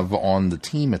have on the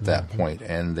team at that point,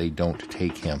 and they don't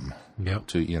take him. Yep.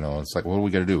 To it's like, what do we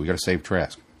got to do? We got to save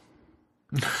Trask.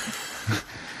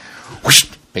 Whoosh,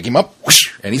 pick him up,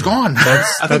 whoosh, and he's gone.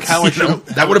 I think how it should,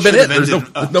 that would have been it. There's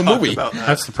no movie.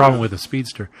 That's the problem with the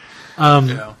Speedster.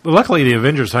 But luckily, the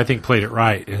Avengers, I think, played it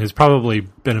right, and it's probably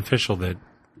beneficial that,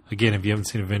 again, if you haven't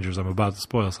seen Avengers, I'm about to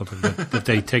spoil something, but that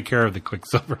they take care of the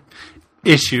Quicksilver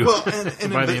issue. Well,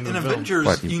 in Avengers,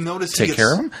 what, you notice take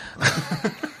care of him.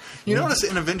 You notice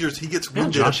in Avengers he gets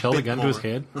wounded. Josh held a gun to his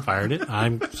head, fired it.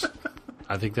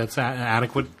 I think that's an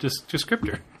adequate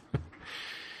descriptor.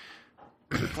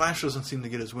 Flash doesn't seem to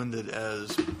get as winded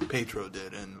as Pedro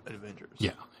did in Avengers.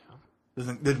 Yeah.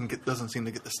 Doesn't seem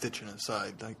to get the stitch in his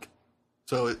side.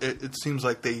 So it seems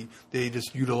like they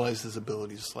just utilize his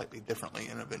abilities slightly differently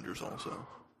in Avengers also.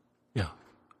 Yeah.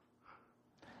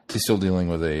 He's still dealing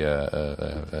with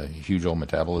a huge old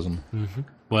metabolism. Mm-hmm.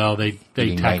 Well, they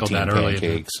tackled that early.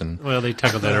 They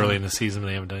tackled that early in the season.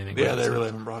 They haven't done anything. Yeah, they really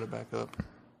haven't brought it back up,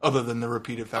 other than the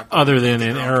repeated fact. Other than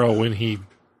in Arrow when he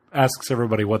asks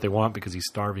everybody what they want because he's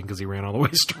starving because he ran all the way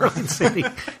to Sterling City.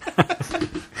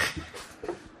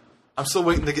 I'm still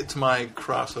waiting to get to my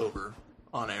crossover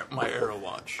on my Arrow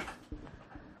watch.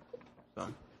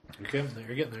 So. You're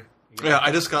getting there. Yeah,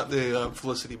 I just got the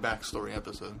Felicity backstory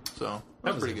episode, so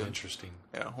that was pretty good. Interesting.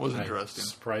 Yeah, it was interesting.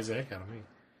 Surprised the heck out of me.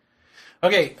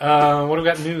 Okay, what do we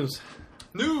got in news?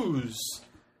 News!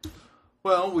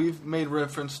 Well, we've made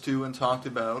reference to and talked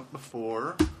about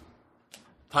before.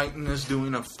 Titan is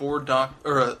doing a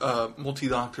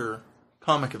multi-doctor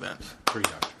comic event. 3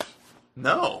 doctors.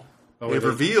 No. Oh, They've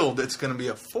revealed it's going to be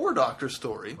a 4-doctor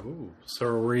story. Ooh, so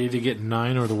are we ready to get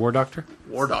 9 or the War Doctor?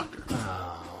 War Doctor.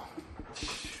 Oh,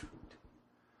 shoot.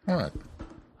 What?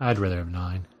 I'd rather have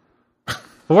 9. The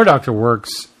War Doctor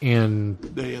works in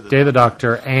Day of the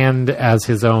Doctor and as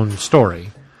his own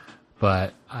story,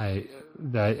 but I'll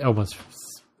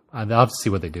have to see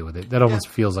what they do with it. That almost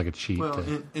feels like a cheat. Well,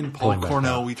 in Paul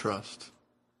Cornell, we trust.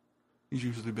 He's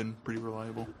usually been pretty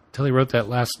reliable. Till he wrote that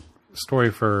last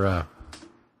story for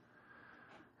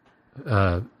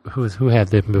who had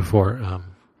them before?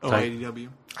 IDW.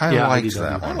 I liked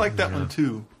that one. I like that one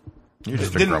too.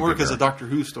 It didn't work as a Doctor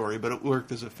Who story, but it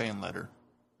worked as a fan letter.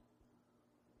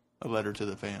 A letter to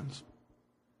the fans.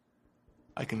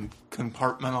 I can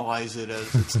compartmentalize it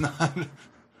as it's not.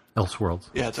 Elseworlds.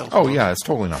 Yeah, it's Elseworlds. Oh, yeah, it's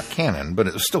totally not canon, but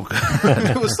it was still good.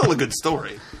 It was still a good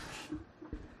story.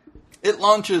 It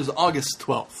launches August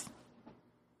 12th.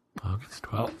 August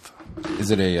 12th. Is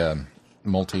it a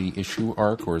multi-issue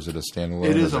arc, or is it a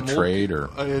standalone? It is a trade, or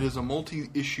it is a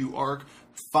multi-issue arc,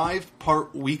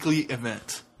 5-part weekly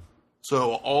event.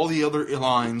 So all the other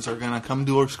lines are going to come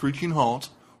to a screeching halt,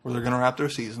 or they're going to wrap their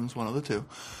seasons, one of the two,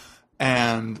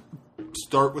 and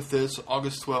start with this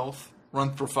August 12th,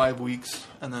 run for 5 weeks,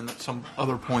 and then at some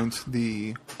other points,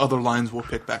 the other lines will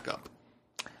pick back up.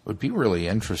 It would be really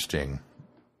interesting.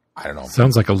 I don't know.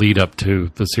 Sounds like a lead up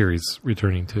to the series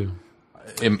returning too.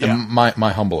 In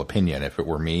my humble opinion, if it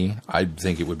were me, I'd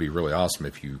think it would be really awesome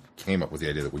if you came up with the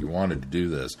idea that we wanted to do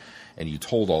this, and you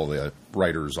told all the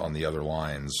writers on the other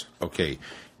lines, okay,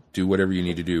 do whatever you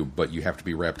need to do, but you have to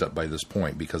be wrapped up by this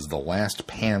point, because the last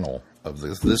panel of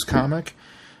this comic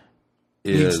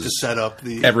is needs to set up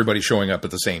everybody showing up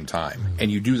at the same time,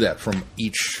 and you do that from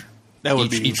each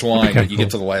line that you cool.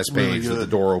 Get to the last page that the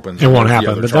door opens. It won't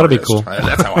happen, but that'll be cool.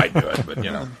 That's how I do it, but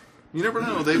you know. You never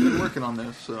know. They've been working on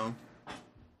this, so.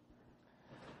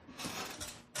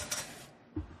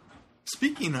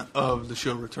 Speaking of the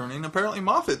show returning, apparently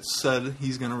Moffat said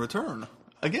he's going to return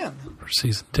again. For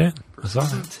season 10. For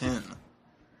season 10.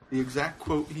 the exact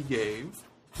quote he gave.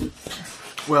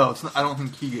 Well, it's not, I don't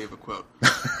think he gave a quote.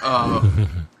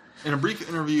 In a brief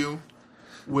interview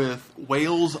with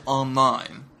Wales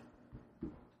Online,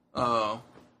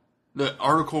 the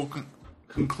article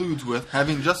concludes with,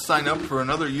 having just signed up for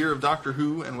another year of Doctor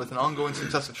Who and with an ongoing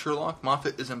success of Sherlock,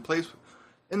 Moffat is in place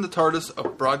in the TARDIS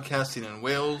of broadcasting in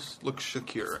Wales looks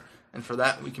secure. And for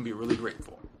that, we can be really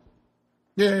grateful.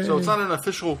 Yeah. So it's not an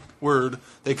official word.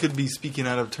 They could be speaking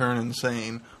out of turn and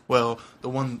saying, well,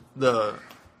 the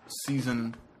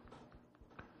season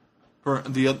for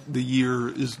the year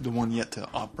is the one yet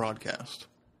to broadcast.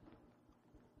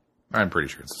 I'm pretty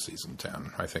sure it's season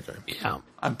 10. I think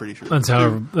I'm pretty sure. That's how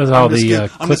the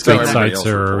clickbait sites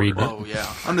are reading it. Oh,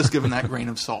 yeah. I'm just giving that grain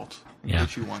of salt. Yeah.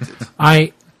 If you want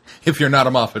it. If you're not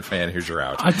a Moffat fan, here's your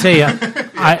out. I tell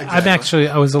you,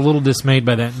 I was a little dismayed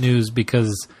by that news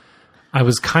because I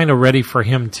was kind of ready for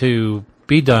him to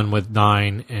be done with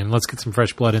 9 and let's get some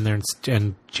fresh blood in there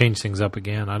and change things up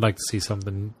again. I'd like to see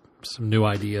some new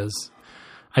ideas.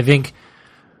 I think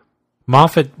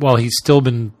Moffat, while he's still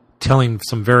been telling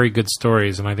some very good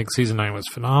stories, and I think season 9 was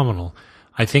phenomenal,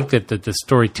 I think that the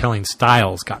storytelling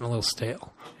style's gotten a little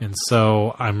stale. And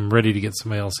so I'm ready to get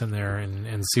somebody else in there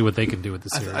and see what they can do with the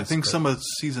series. I think some of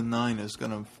season 9 is going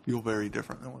to feel very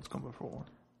different than what's come before.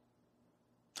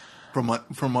 From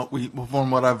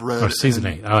what I've read. Or season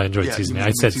 8. I enjoyed season 8.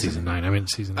 I said season 9. I meant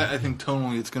season 8. I think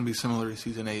tonally it's going to be similar to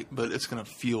season 8, but it's going to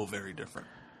feel very different.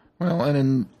 Well,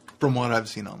 and from what I've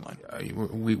seen online,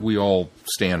 we all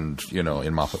stand,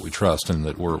 in Moffat we trust, and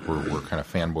that we're kind of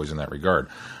fanboys in that regard.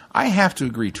 I have to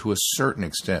agree to a certain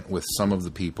extent with some of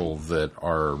the people that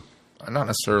are not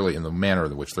necessarily in the manner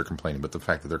in which they're complaining, but the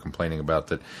fact that they're complaining about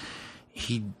that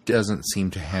he doesn't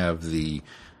seem to have the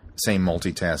same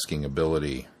multitasking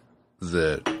ability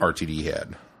that RTD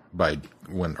had.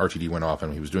 When RTD went off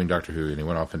and he was doing Doctor Who, and he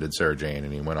went off and did Sarah Jane,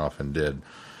 and he went off and did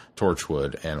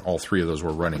Torchwood, and all three of those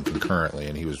were running concurrently,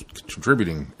 and he was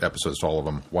contributing episodes to all of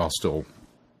them while still,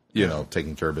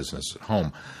 taking care of business at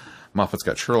home. Moffat's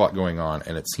got Sherlock going on,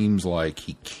 and it seems like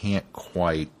he can't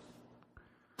quite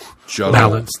juggle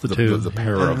balance the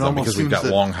pair of them because we've got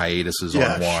long hiatuses on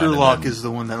one. Yeah, Sherlock is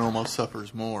the one that almost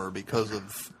suffers more because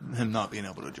of him not being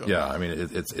able to juggle. Yeah, I mean,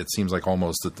 it seems like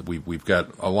almost that we've got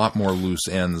a lot more loose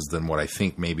ends than what I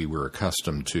think maybe we're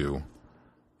accustomed to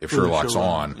if Sherlock's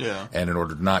on. Yeah. And in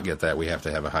order to not get that, we have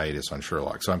to have a hiatus on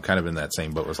Sherlock. So I'm kind of in that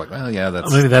same boat. It's like, well, yeah,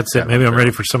 maybe that's it. Maybe I'm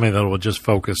ready for somebody that will just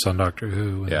focus on Doctor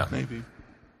Who. Yeah. Maybe.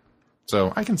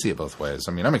 So I can see it both ways.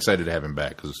 I mean, I'm excited to have him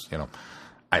back because,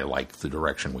 I like the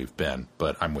direction we've been,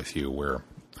 but I'm with you where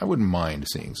I wouldn't mind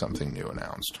seeing something new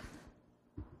announced.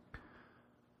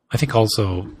 I think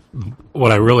also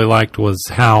what I really liked was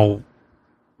how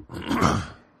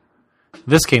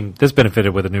this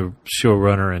benefited with a new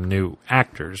showrunner and new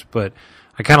actors, but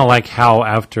I kind of like how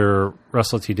after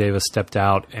Russell T. Davies stepped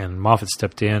out and Moffat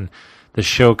stepped in, the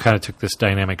show kind of took this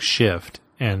dynamic shift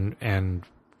and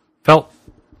felt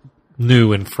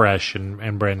new and fresh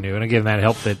and brand new. And again, that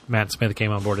helped that Matt Smith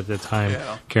came on board at that time.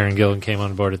 Yeah. Karen Gillan came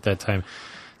on board at that time.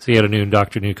 So you had a new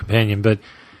doctor, new companion. But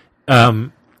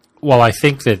while I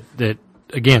think that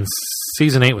again,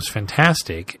 season 8 was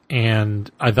fantastic,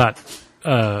 and I thought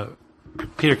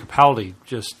Peter Capaldi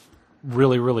just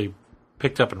really, really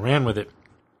picked up and ran with it,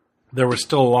 there was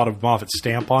still a lot of Moffat's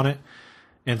stamp on it.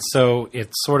 And so it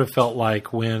sort of felt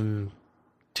like when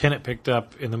Tenet picked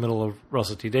up in the middle of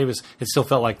Russell T. Davies, it still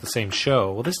felt like the same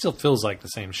show. Well, this still feels like the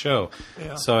same show.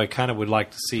 Yeah. So I kind of would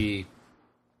like to see.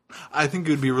 I think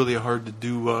it would be really hard to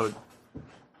do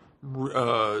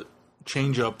a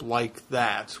change up like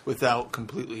that without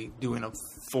completely doing a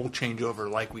full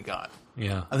changeover like we got.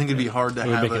 Yeah. I think it'd be hard to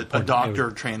have a point.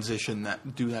 doctor transition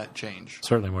do that change.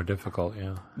 Certainly more difficult,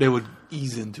 yeah. They would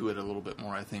ease into it a little bit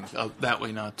more, I think. That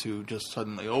way not to just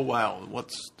suddenly, oh, wow,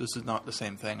 this is not the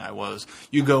same thing I was.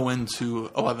 You go into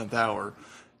 11th Hour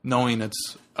knowing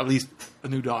it's at least a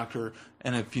new doctor,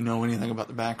 and if you know anything about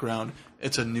the background,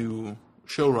 it's a new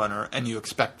showrunner, and you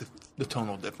expect the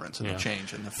tonal difference and the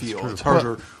change and the feel. It's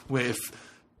harder if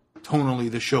tonally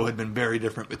the show had been very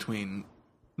different between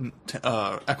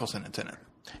Eccleston and Tennant.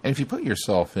 And if you put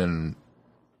yourself in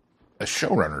a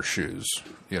showrunner's shoes,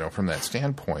 from that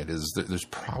standpoint, is that there's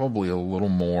probably a little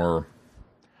more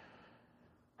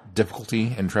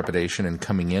difficulty and trepidation in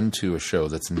coming into a show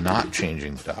that's not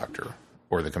changing the doctor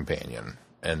or the companion,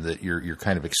 and that you're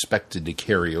kind of expected to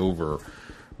carry over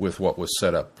with what was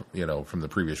set up, from the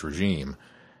previous regime,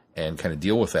 and kind of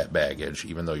deal with that baggage,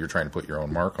 even though you're trying to put your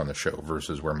own mark on the show,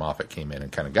 versus where Moffat came in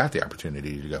and kind of got the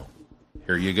opportunity to go,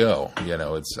 here you go.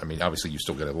 Obviously you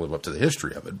still got to live up to the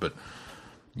history of it, but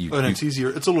it's easier.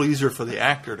 It's a little easier for the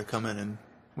actor to come in and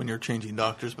when you're changing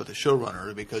doctors, but the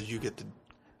showrunner, because you get to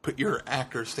put your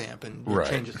actor stamp and Right.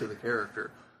 change it to the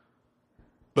character.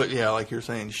 But yeah, like you're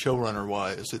saying,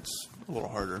 showrunner-wise, it's a little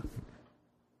harder.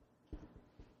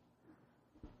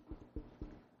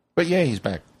 But yeah, he's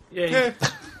back. Yeah.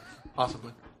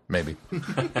 Possibly. Maybe.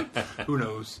 Who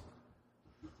knows?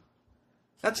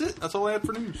 That's it. That's all I had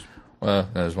for news. Well,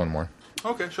 there's one more.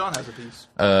 Okay, Sean has a piece.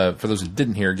 For those who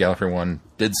didn't hear, Gallifrey 1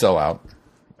 did sell out,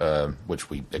 which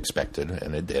we expected,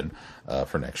 and it did,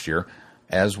 for next year,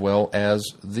 as well as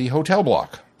the hotel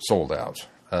block sold out.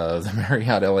 The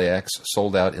Marriott LAX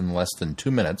sold out in less than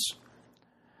 2 minutes.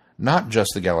 Not just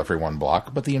the Gallifrey 1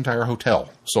 block, but the entire hotel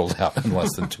sold out in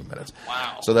less than 2 minutes.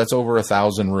 Wow. So that's over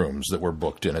 1,000 rooms that were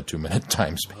booked in a 2-minute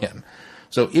time span.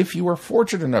 So if you were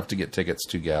fortunate enough to get tickets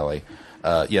to Galley,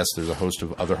 yes, there's a host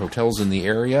of other hotels in the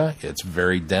area. It's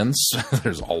very dense.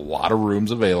 There's a lot of rooms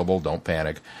available. Don't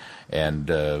panic. And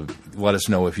let us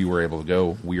know if you were able to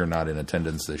go. We are not in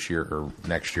attendance this year or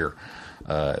next year,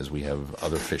 as we have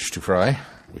other fish to fry,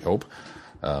 we hope.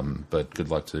 But good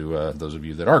luck to those of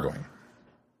you that are going.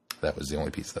 That was the only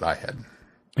piece that I had.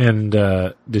 And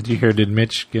did you hear? Did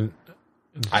Mitch get?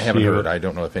 I haven't heard. I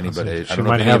don't know if anybody. I don't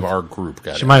know if any of our group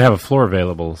got it. She might have a floor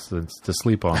available to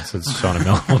sleep on since Sean and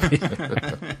Mel will be.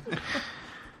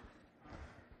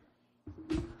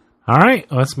 All right,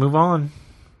 let's move on.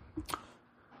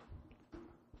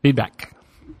 Feedback.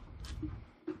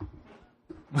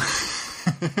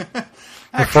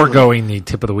 We're foregoing the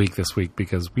tip of the week this week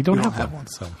because we don't have one.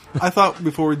 So I thought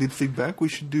before we did feedback, we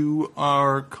should do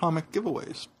our comic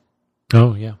giveaways.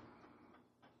 Oh yeah,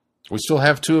 we still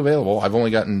have 2 available. I've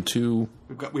only gotten 2.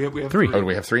 We have 3. Oh, do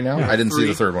we have 3 now? I didn't see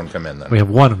the third one come in then. we have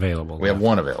 1 available. We have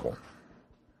 1 available.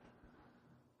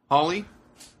 Holly,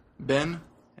 Ben,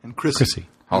 and Chrissy.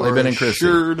 Holly, Ben, and Chrissy.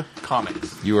 Assured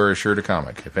Comics. You are assured a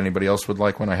comic. If anybody else would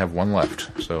like one, I have 1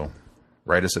 left. So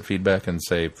write us at feedback and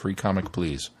say, free comic,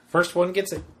 please. First one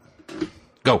gets it.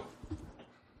 Go.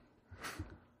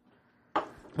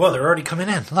 Well, they're already coming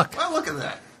in. Look. Well, look at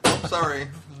that. Sorry.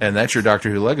 And that's your Doctor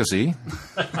Who Legacy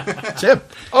tip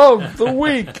of the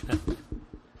week.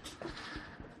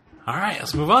 All right,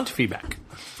 let's move on to feedback.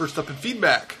 First up in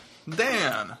feedback,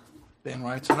 Dan. Dan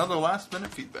writes, another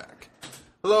last-minute feedback.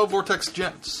 Hello, Vortex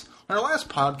Gents. On our last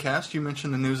podcast, you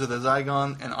mentioned the news of the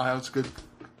Zygon and Osgood's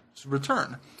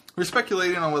return. We were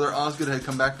speculating on whether Osgood had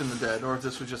come back from the dead, or if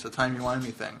this was just a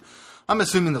timey-wimey thing. I'm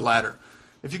assuming the latter.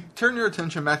 If you turn your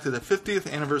attention back to the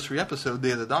 50th anniversary episode,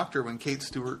 Day of the Doctor, when Kate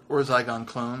Stewart, or Zygon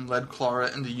clone, led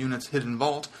Clara into Unit's hidden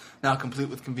vault, now complete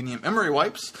with convenient memory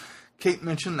wipes, Kate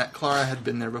mentioned that Clara had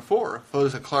been there before.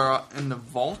 Photos of Clara in the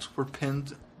vault were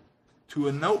pinned to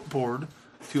a note board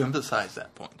to emphasize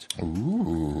that point.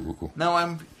 Ooh. Now I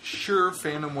know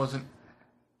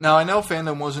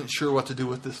fandom wasn't sure what to do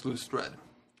with this loose thread.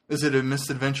 Is it a missed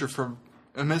adventure for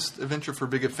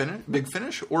Big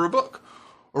Finish, or a book?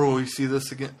 Or will we see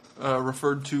this again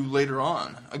referred to later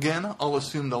on? Again, I'll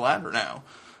assume the latter now,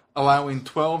 allowing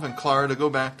 12 and Clara to go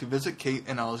back to visit Kate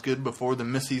and Osgood before the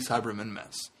Missy Cyberman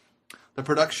mess. The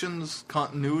production's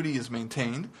continuity is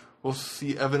maintained. We'll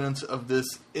see evidence of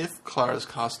this if Clara's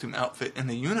costume outfit in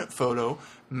the unit photo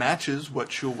matches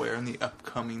what she'll wear in the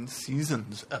upcoming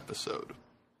season's episode.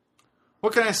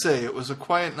 What can I say? It was a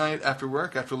quiet night after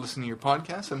work after listening to your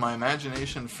podcast, and my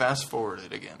imagination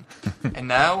fast-forwarded again. And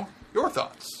now, your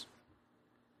thoughts.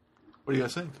 What do you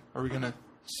guys think? Are we going to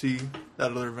see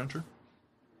that other adventure?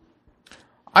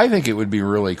 I think it would be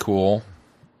really cool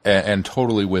and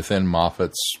totally within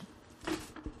Moffat's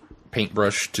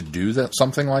paintbrush to do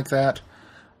something like that.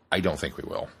 I don't think we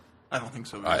will. I don't think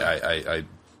so. I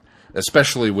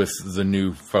especially with the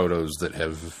new photos that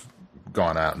have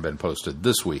gone out and been posted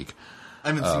this week.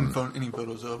 I haven't seen any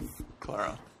photos of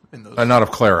Clara in those. Not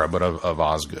of Clara, but of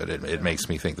Osgood. It makes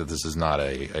me think that this is not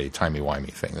a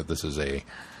timey-wimey thing, that this is a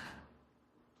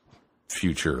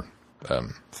future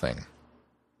thing.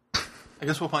 I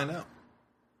guess we'll find out.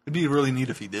 It'd be really neat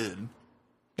if he did.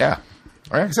 Yeah.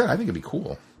 Like I said, I think it'd be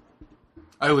cool.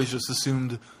 I always just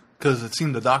assumed, because it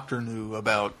seemed the Doctor knew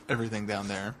about everything down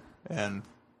there, and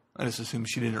I just assumed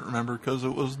she didn't remember because it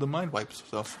was the mind wipe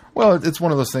stuff. Well, it's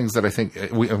one of those things that I think,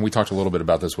 we talked a little bit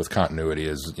about this with continuity,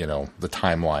 is, the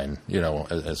timeline,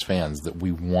 as fans, that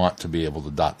we want to be able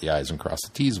to dot the I's and cross the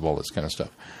T's of all this kind of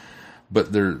stuff.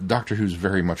 But Doctor Who's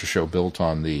very much a show built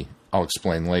on the I'll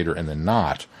explain later and then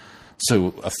not.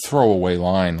 So a throwaway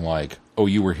line like, oh,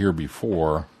 you were here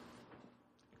before,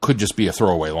 could just be a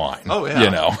throwaway line. Oh, yeah.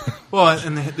 You know? Well,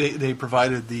 and they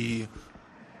provided the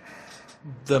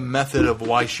the method of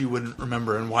why she wouldn't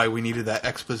remember and why we needed that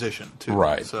exposition, too.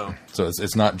 Right. So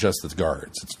it's not just the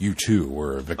guards. It's you, too,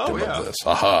 were a victim of this.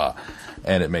 Aha.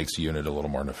 And it makes the unit a little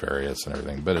more nefarious and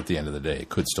everything. But at the end of the day, it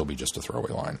could still be just a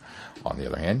throwaway line. On the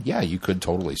other hand, yeah, you could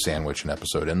totally sandwich an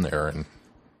episode in there. And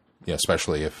yeah,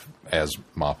 especially if, as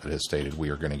Moffat has stated, we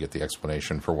are going to get the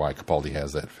explanation for why Capaldi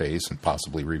has that face and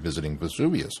possibly revisiting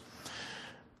Vesuvius.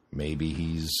 Maybe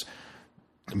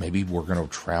we're going to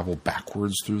travel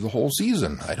backwards through the whole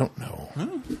season. I don't know.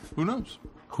 Who knows?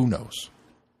 Who knows?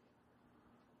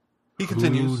 He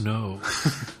continues. Who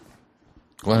knows?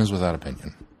 Glenn is without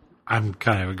opinion. I'm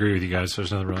kind of agree with you guys.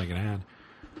 There's nothing really going to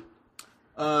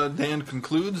add. Dan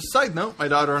concludes, side note, my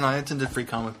daughter and I attended Free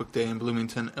Comic Book Day in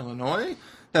Bloomington, Illinois.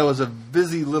 That was a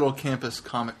busy little campus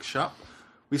comic shop.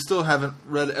 We still haven't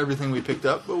read everything we picked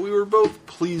up, but we were both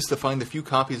pleased to find a few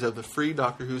copies of the free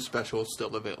Doctor Who special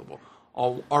still available.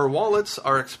 All our wallets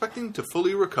are expecting to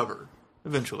fully recover,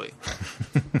 eventually.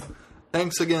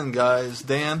 Thanks again, guys.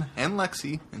 Dan and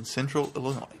Lexi in Central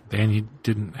Illinois. Dan, you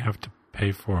didn't have to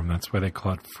pay for them. That's why they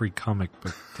call it Free Comic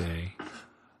Book Day.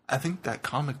 I think that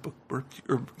comic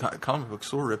book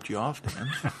store ripped you off,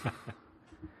 Dan.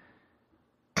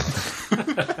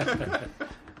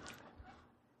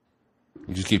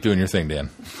 You just keep doing your thing, Dan.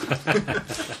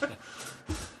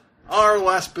 Our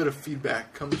last bit of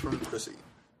feedback comes from Chrissy,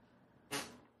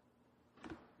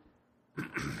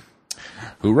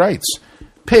 who writes,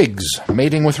 Pigs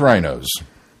mating with rhinos.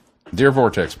 Dear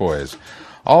Vortex Boys,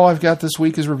 all I've got this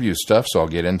week is review stuff, so I'll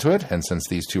get into it, and since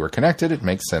these two are connected, it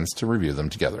makes sense to review them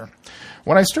together.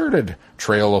 When I started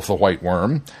Trail of the White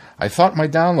Worm, I thought my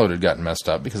download had gotten messed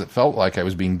up because it felt like I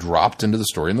was being dropped into the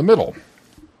story in the middle.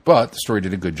 But the story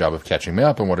did a good job of catching me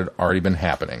up on what had already been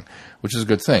happening, which is a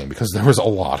good thing because there was a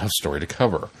lot of story to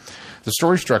cover. The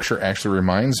story structure actually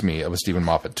reminds me of a Stephen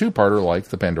Moffat two-parter like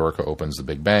The Pandorica Opens the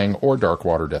Big Bang or Dark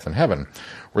Water, Death in Heaven,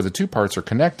 where the two parts are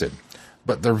connected,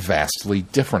 but they're vastly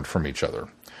different from each other.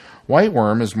 White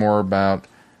Worm is more about...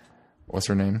 What's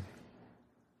her name?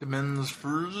 Demens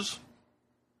Furs.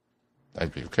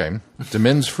 Okay.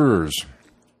 Demens Furs.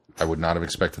 I would not have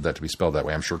expected that to be spelled that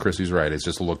way. I'm sure Chrissy's right. It's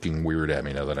just looking weird at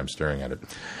me now that I'm staring at it.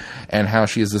 And how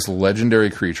she is this legendary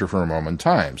creature from Roman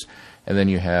times. And then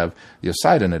you have the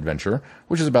Poseidon adventure,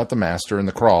 which is about the Master and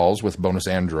the Crawls with bonus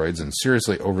androids and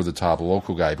seriously over-the-top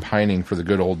local guy pining for the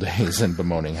good old days and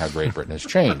bemoaning how Great Britain has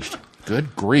changed.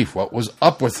 Good grief, what was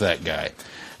up with that guy?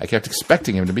 I kept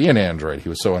expecting him to be an android. He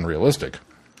was so unrealistic.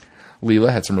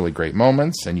 Leela had some really great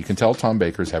moments, and you can tell Tom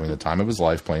Baker's having the time of his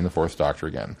life playing the Fourth Doctor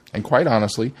again. And quite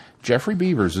honestly, Jeffrey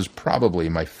Beavers is probably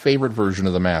my favorite version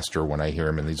of the Master when I hear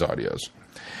him in these audios.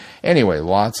 Anyway,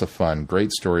 lots of fun,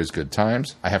 great stories, good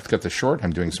times. I have to cut this short.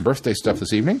 I'm doing some birthday stuff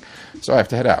this evening, so I have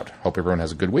to head out. Hope everyone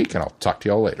has a good week, and I'll talk to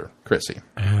y'all later. Chrissy.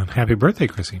 And happy birthday,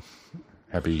 Chrissy.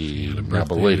 Happy now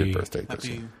belated birthday,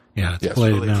 Chrissy. Yeah, it's yes.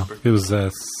 belated now. It was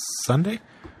Sunday?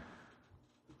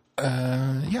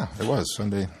 Yeah, it was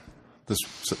Sunday. This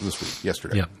week,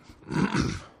 yesterday. Yep.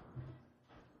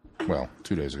 Well,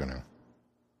 2 days ago now.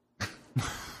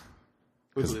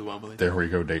 Wibbly wobbly. There we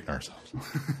go, dating ourselves.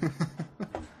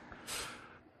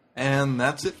 And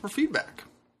that's it for feedback.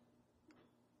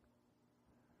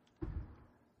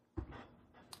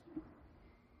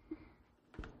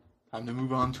 Time to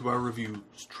move on to our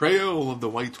reviews. Trail of the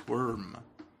White Worm.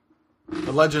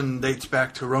 The legend dates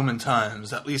back to Roman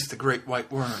times. At least the great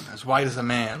white worm, as white as a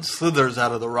man, slithers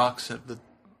out of the rocks of the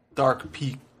dark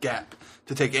peak gap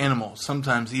to take animals,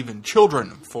 sometimes even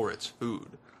children, for its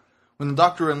food. When the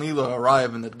Doctor and Leela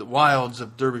arrive in the wilds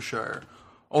of Derbyshire,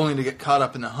 only to get caught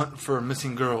up in the hunt for a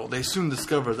missing girl, they soon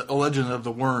discover that the legend of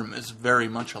the worm is very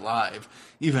much alive,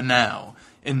 even now,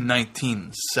 in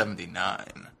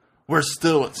 1979. Where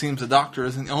still, it seems the Doctor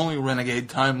isn't the only renegade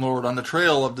Time Lord on the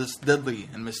trail of this deadly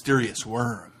and mysterious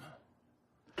worm.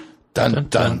 Dun,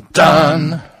 dun,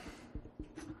 dun!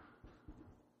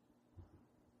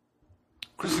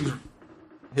 Chrissy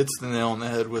hits the nail on the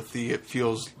head with it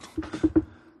feels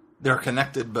they're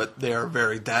connected, but they are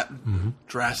very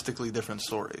drastically different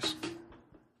stories.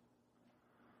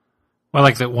 Well, I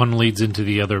like that one leads into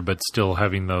the other, but still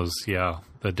having those,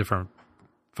 the different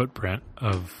footprint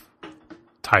of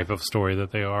type of story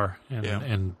that they are,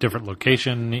 and different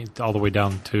location, all the way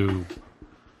down to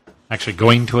actually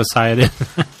going to a Poseidon,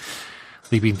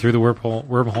 leaping through the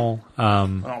wormhole.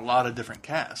 A lot of different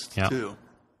casts, too.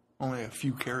 Only a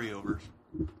few carryovers.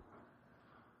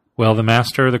 Well, the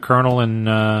Master, the Colonel, and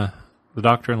the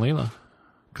Doctor and Leela.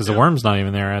 Because the worm's not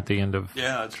even there at the end of...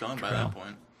 Yeah, it's gone by that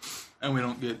point. And we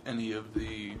don't get any of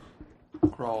the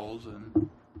crawls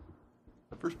in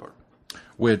the first part.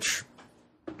 Which...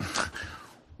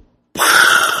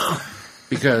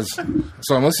 because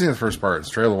so I'm listening to the first part. It's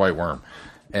Trail of the White Worm,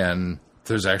 and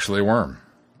there's actually a worm,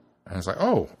 and it's like,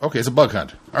 oh, okay, it's a bug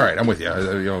hunt. All right, I'm with you.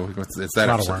 It's that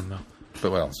Not episode. a worm, though.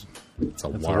 But what else? It's a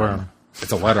worm. worm.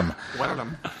 It's a worm.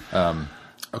 Wow.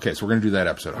 Okay, so we're gonna do that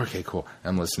episode. Okay, cool.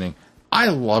 I'm listening. I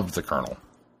loved the Colonel.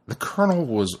 The Colonel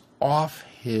was off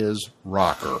his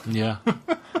rocker. Yeah.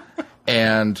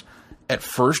 And at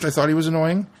first I thought he was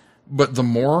annoying, but the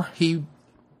more he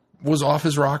was off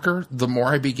his rocker, the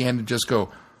more I began to just go,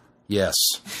 yes,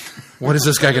 what is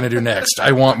this guy going to do next?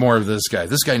 I want more of this guy.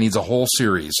 This guy needs a whole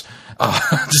series.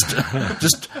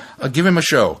 Just give him a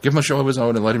show. Give him a show of his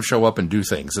own and let him show up and do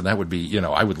things. And that would be,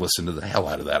 I would listen to the hell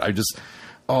out of that.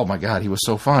 Oh my God, he was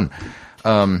so fun.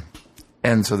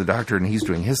 And so the Doctor, and he's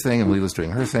doing his thing, and Leela's doing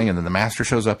her thing, and then the Master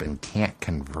shows up and can't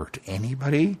convert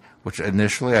anybody, which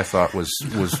initially I thought was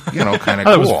kind of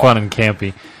cool. It was fun and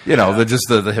campy.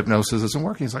 The hypnosis isn't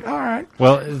working. He's like, all right.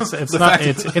 Well, it's not.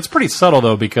 It's pretty subtle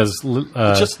though, because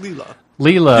Just Leela.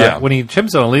 Leela, when he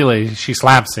chimps on Leela, she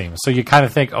slaps him. So you kind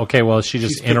of think, okay, well, she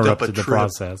just interrupted the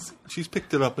process. She's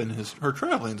picked it up in her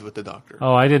travelings with the Doctor.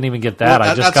 Oh, I didn't even get that.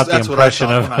 Well, I just got the impression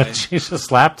of she just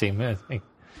slapped him. I think.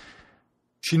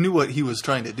 She knew what he was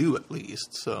trying to do, at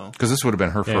least. So, because this would have been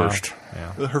her first,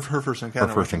 her first encounter.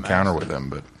 Her first encounter with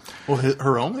him, but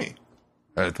her only.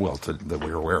 That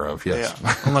we're aware of, yes.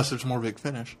 Yeah, unless there's more Big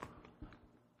Finish,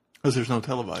 because there's no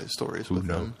televised stories with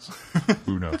them.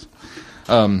 Who knows?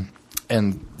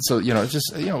 And so it's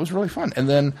just it was really fun, and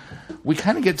then we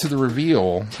kind of get to the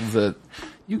reveal that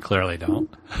you clearly don't,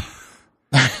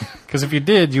 because if you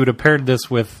did, you would have paired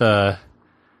this with.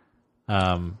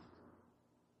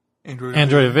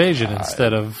 Android Evasion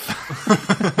instead of.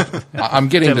 I'm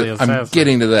getting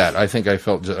to that. I think I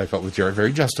felt with Jared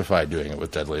very justified doing it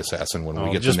with Deadly Assassin when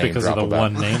we get just the name because drop of the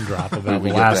one name drop about the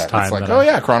last time. It's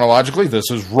like, chronologically this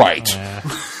is right.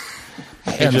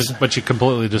 But you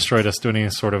completely destroyed us doing any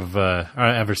sort of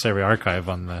adversary archive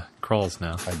on the crawls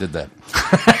now. I did that.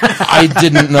 I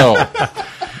didn't know.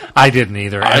 I didn't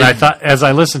either. And I thought, as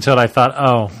I listened to it, I thought,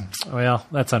 oh, well,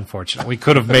 that's unfortunate. We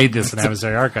could have made this an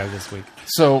adversary archive this week.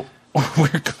 So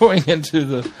we're going into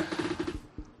the.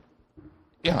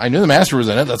 Yeah, I knew the Master was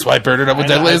in it. That's why I paired it up with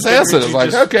Deadly Assassin. It's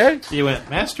like, okay. You went,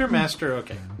 Master,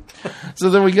 okay. So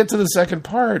then we get to the second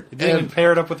part. You didn't even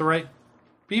pair it up with the right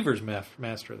Beaver's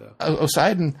Master, though.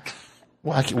 Poseidon.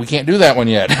 Well, we can't do that one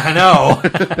yet. I know.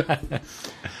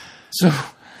 So.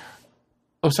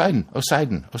 Poseidon.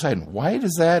 Why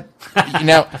does that...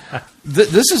 Now,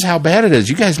 this is how bad it is.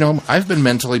 You guys know I've been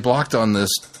mentally blocked on this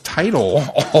title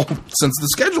all since the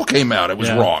schedule came out. It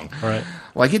was wrong. Right.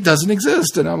 Like, it doesn't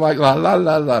exist. And I'm like, la, la,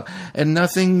 la, la. And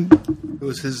nothing... It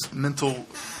was his mental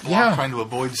block trying to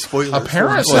avoid spoilers.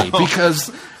 Apparently,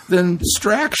 because then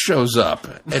Strax shows up,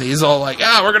 and he's all like,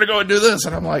 we're going to go and do this.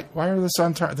 And I'm like, why are the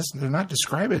Sontaran... They're not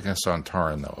describing a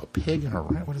Sontaran, though. A pig and a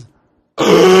rat? What is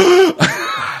it?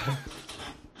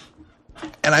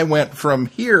 And I went from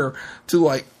here to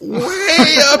like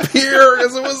way up here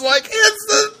because it was like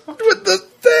with the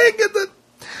thing and the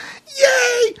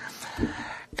yay.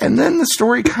 And then the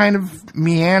story kind of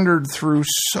meandered through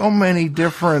so many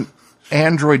different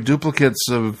android duplicates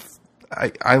of.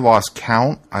 I lost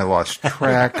count. I lost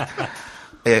track.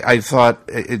 I thought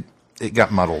it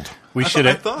got muddled. You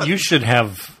should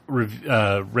have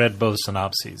read both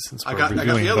synopses since we're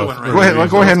reviewing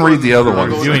both. Go ahead and read the other one.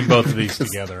 Reviewing both of these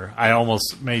together. I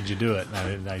almost made you do it,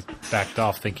 and I backed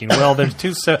off thinking, well, they're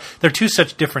two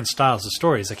such different styles of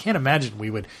stories. I can't imagine we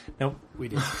would. Nope, we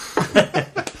did.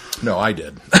 No, I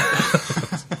did.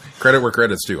 Credit where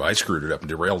credit's due. I screwed it up and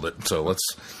derailed it. So go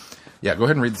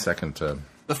ahead and read the second.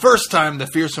 The first time the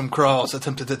fearsome Kralls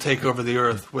attempted to take over the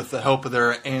Earth with the help of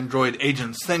their android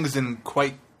agents, things didn't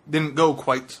go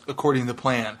quite according to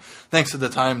plan, thanks to the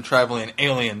time-traveling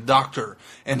alien Doctor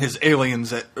and his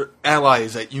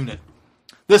allies at UNIT.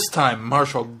 This time,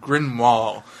 Marshal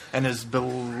Grinwall and his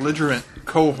belligerent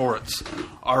cohorts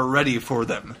are ready for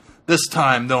them. This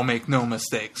time, they'll make no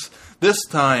mistakes. This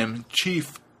time,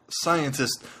 Chief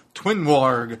Scientist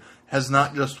Twinwarg has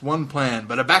not just one plan,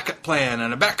 but a backup plan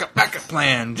and a backup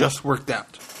plan just worked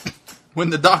out.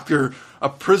 When the Doctor, a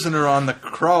prisoner on the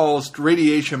Krall's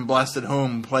radiation-blasted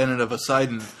home planet of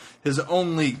Poseidon, his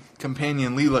only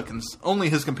companion Leela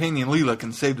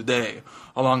can save the day,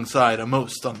 alongside a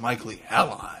most unlikely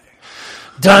ally.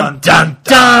 Dun dun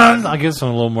dun! I'll give this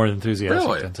one a little more enthusiastic.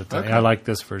 Really? Okay. I like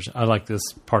this version. I like this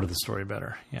part of the story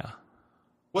better. Yeah,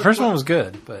 the first one was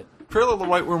good, but Trail of the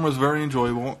White Worm was very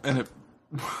enjoyable, and it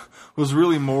was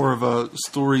really more of a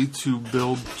story to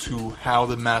build to how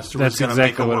the Master was That's going to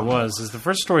make exactly a what it worm. was. Is the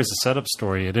first story is a setup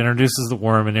story. It introduces the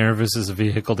worm and introduces a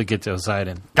vehicle to get to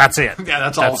Poseidon. That's it. Yeah,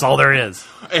 that's all there is.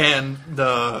 And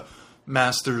the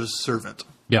Master's servant,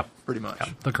 Yep. pretty much.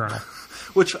 Yep. The Colonel.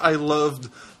 Which I loved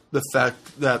the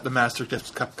fact that the Master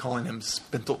just kept calling him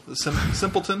Simpleton.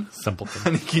 Simpleton.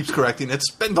 And he keeps correcting, it's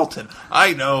Spindleton.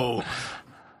 I know.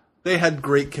 They had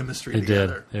great chemistry They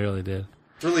together. did. They really did.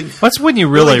 Really, That's when you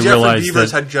really Jeffrey realize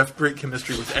Beavers that. had great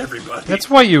chemistry with everybody. That's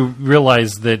why you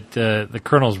realize that the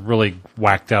Colonel's really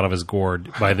whacked out of his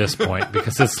gourd by this point,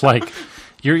 because it's like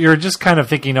you're just kind of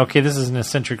thinking, okay, this is an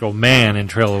eccentric old man in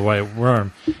Trail of the White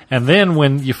Worm, and then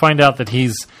when you find out that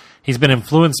he's been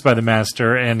influenced by the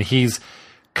Master and he's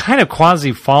kind of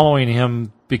quasi following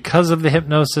him because of the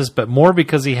hypnosis, but more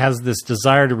because he has this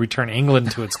desire to return England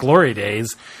to its glory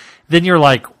days, then you're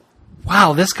like,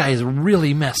 wow, this guy is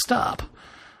really messed up.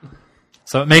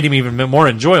 So it made him even more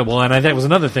enjoyable, and I think it was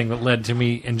another thing that led to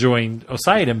me enjoying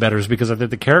Poseidon better, is because I think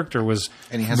the character was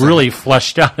really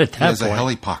fleshed out at that point. He has a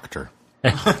helicopter.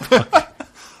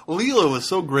 Leela was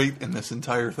so great in this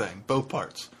entire thing, both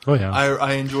parts. Oh, yeah.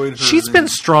 I enjoyed her. She's been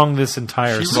strong this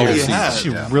entire She really series. has. She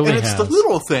Yeah. really and it's has. the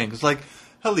little things, like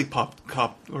helicop,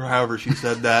 or however she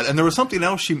said that. And there was something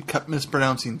else she kept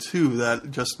mispronouncing, too,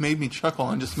 that just made me chuckle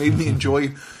and just made me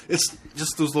enjoy. It's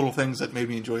just those little things that made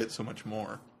me enjoy it so much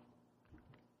more.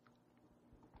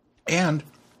 And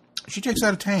she takes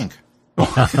out a tank.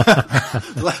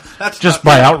 That's Just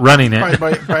not- by outrunning it.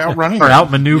 By outrunning Or it.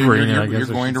 outmaneuvering it, I guess You're I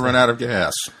should going to say. run out of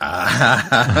gas.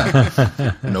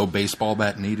 No baseball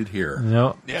bat needed here.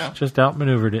 No, Yeah. just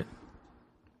outmaneuvered it.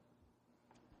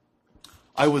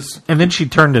 I was And then she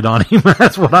turned it on him.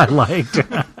 That's what I liked.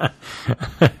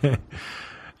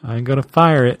 I'm going to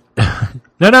fire it.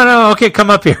 No. Okay, come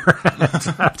up here.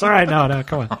 That's all right. No,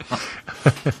 come on.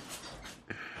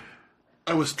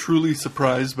 I was truly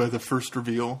surprised by the first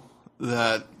reveal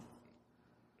that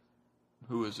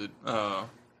who is it?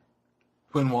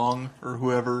 Quinn Wong or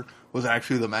whoever was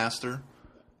actually the Master.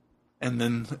 And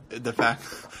then the fact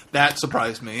that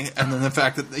surprised me, and then the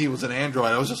fact that he was an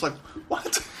android, I was just like,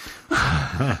 "What?"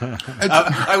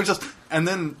 I was just, and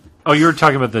then Oh, you were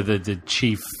talking about the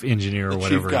chief engineer or the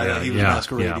whatever. chief guy that he was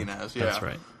masquerading as. Yeah, That's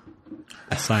right.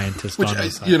 A scientist Which, on the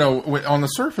side. you know, on the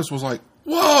surface was like,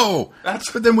 whoa!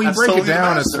 But then we that's break it totally the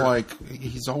down, it's Master. like,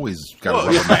 he's always got a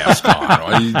rubber mask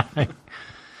on.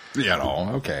 You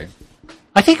know, okay.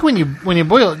 I think when you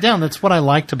boil it down, that's what I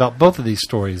liked about both of these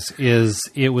stories. Is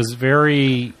it was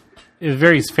very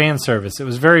fan service. It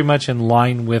was very much in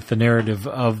line with the narrative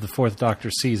of the Fourth Doctor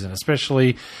season,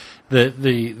 especially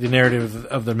the narrative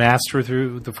of the Master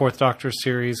through the Fourth Doctor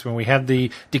series. When we had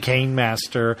the decaying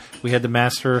Master, we had the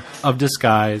Master of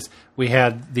Disguise, we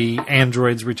had the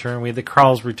androids return, we had the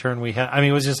Krall's return.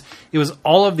 It was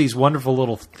all of these wonderful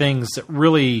little things that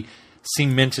really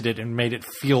cemented it and made it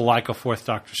feel like a Fourth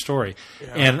Doctor story.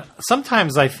 Yeah. And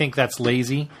sometimes I think that's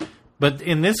lazy, but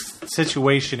in this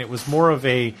situation, it was more of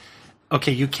a,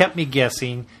 okay, you kept me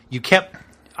guessing.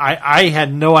 I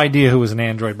had no idea who was an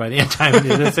android by the time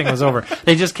this thing was over.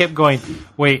 They just kept going,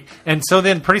 wait. And so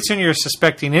then pretty soon you're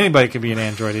suspecting anybody could be an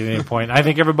android at any point. I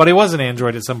think everybody was an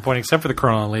android at some point except for the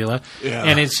Colonel and Leela. Yeah.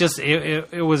 And it's just,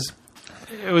 it was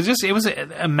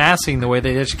amassing the way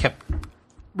they just kept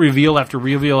reveal after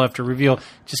reveal after reveal,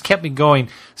 just kept me going.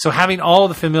 So having all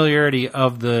the familiarity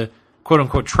of the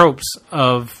quote-unquote tropes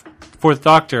of Fourth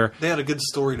Doctor, they had a good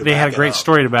story to they had a great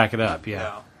story to back it up.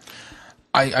 Yeah.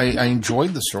 I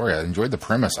enjoyed the story. I enjoyed the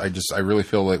premise. I really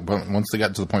feel like once they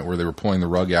got to the point where they were pulling the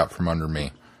rug out from under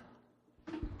me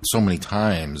so many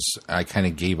times, I kind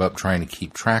of gave up trying to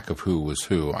keep track of who was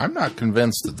who. I'm not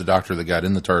convinced that the Doctor that got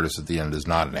in the TARDIS at the end is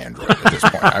not an android at this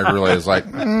point. I really was like,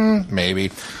 maybe.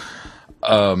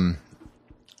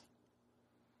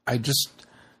 It just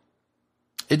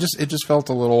felt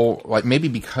a little like, maybe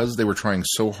because they were trying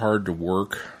so hard to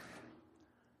work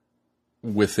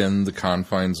within the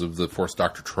confines of the Fourth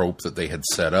Doctor trope that they had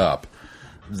set up,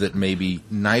 that maybe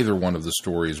neither one of the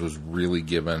stories was really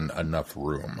given enough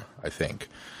room, I think.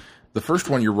 The first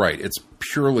one, you're right, it's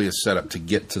purely a setup to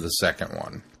get to the second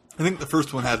one. I think the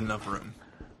first one had enough room.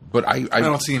 But I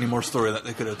don't see any more story that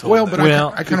they could have told. Well, but Well,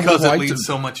 I kind of because would it have leads liked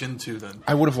so much into them.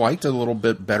 I would have liked a little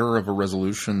bit better of a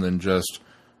resolution than just,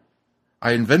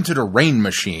 I invented a rain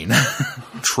machine,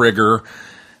 trigger,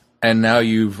 and now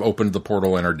you've opened the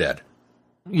portal and are dead.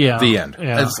 Yeah. The end.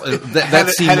 Yeah.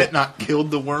 Had it not killed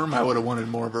the worm, I would have wanted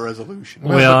more of a resolution.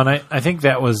 Well, and I think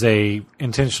that was a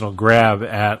intentional grab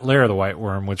at Lair of the White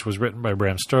Worm, which was written by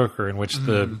Bram Stoker, in which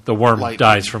the worm Lightning.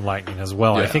 dies from lightning as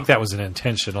well. Yeah. I think that was an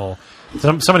intentional.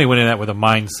 Somebody went in that with a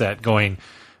mindset going,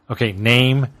 Okay,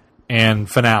 name and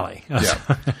finale. Yeah.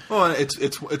 Well,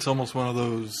 it's almost one of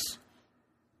those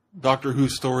Doctor Who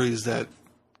stories that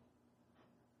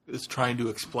is trying to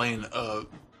explain a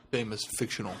famous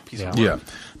fictional piece of work. Yeah.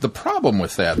 The problem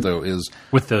with that, though, is...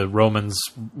 With the Romans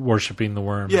worshipping the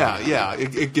worm. Yeah.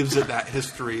 It gives it that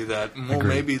history that, well,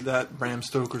 maybe that Bram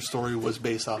Stoker story was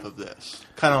based off of this.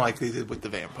 Kind of like they did with the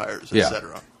vampires,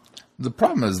 etc. The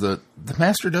problem is that the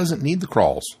Master doesn't need the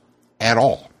crawls at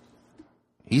all.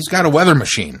 He's got a weather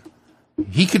machine.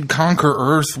 He could conquer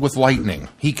Earth with lightning.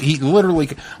 He literally.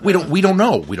 We don't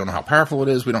know. We don't know how powerful it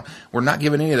is. We're not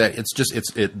given any of that. It's just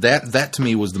that to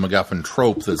me was the MacGuffin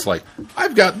trope. That's like,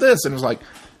 I've got this, and it's like,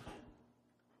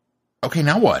 okay,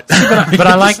 now what? But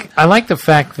I like the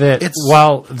fact that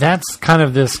while that's kind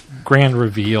of this grand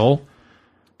reveal,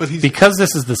 because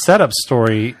this is the setup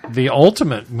story, the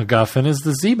ultimate MacGuffin is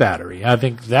the Z battery. I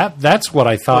think that's what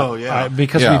I thought. Oh, yeah.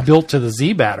 Because we built to the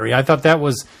Z battery, I thought that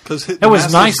was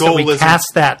nice that we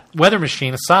cast that weather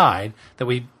machine aside. That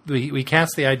we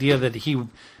cast the idea that he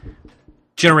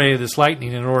generated this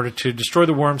lightning in order to destroy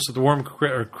the worm, so the worm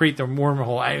or create the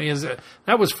wormhole. I mean,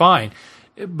 that was fine.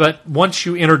 But once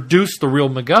you introduced the real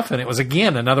MacGuffin, it was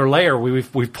again another layer.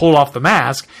 We've pulled off the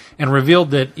mask and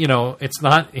revealed that it's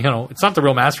not the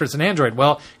real Master. It's an android.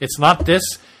 Well, it's not this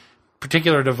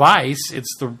particular device.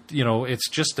 It's it's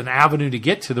just an avenue to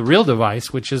get to the real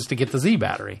device, which is to get the Z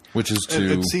battery, which is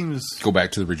to go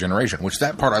back to the regeneration. Which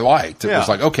that part I liked. It was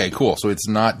like, okay, cool. So it's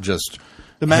not just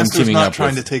the Master's not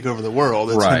trying to take over the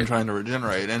world. It's him trying to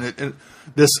regenerate, and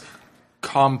this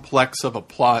complex of a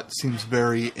plot seems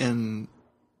very in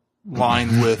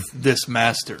line with this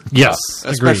Master. Yes.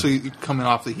 Especially coming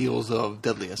off the heels of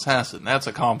Deadly Assassin. That's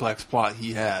a complex plot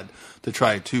he had to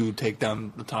try to take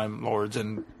down the Time Lords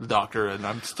and the Doctor, and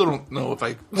I still don't know if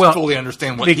I fully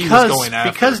understand what he was going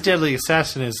after. Because Deadly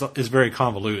Assassin is very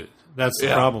convoluted. That's the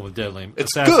problem with Deadly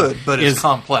Assassin. It's good, but it's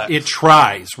complex. It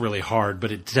tries really hard,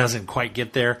 but it doesn't quite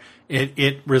get there.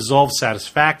 It resolves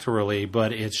satisfactorily,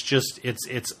 but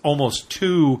it's almost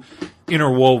too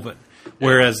interwoven.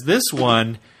 Whereas this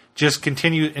one just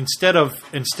continues, instead of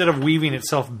weaving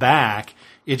itself back,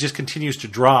 it just continues to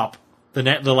drop the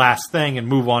last thing and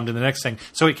move on to the next thing.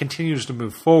 So it continues to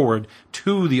move forward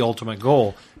to the ultimate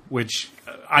goal, which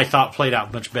I thought played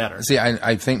out much better. See,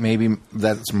 I think maybe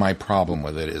that's my problem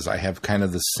with it, is I have kind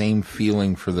of the same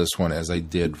feeling for this one as I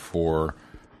did for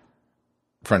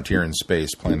Frontier in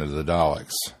Space, Planet of the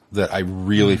Daleks. That I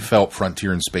really felt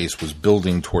Frontier in Space was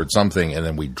building towards something, and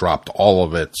then we dropped all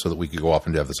of it so that we could go off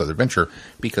and have this other adventure,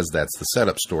 because that's the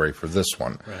setup story for this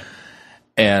one. Right.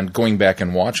 And going back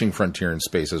and watching Frontier in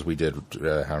Space, as we did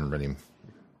however many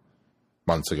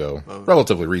months ago,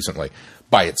 relatively recently,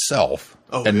 by itself,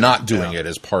 not doing it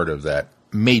as part of that,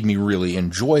 made me really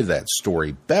enjoy that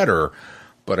story better,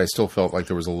 but I still felt like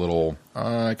there was a little,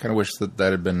 I kind of wish that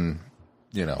had been,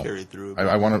 carried through.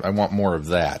 I want more of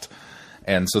that.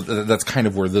 And so that's kind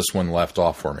of where this one left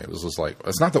off for me. It was just like,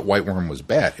 it's not that White Worm was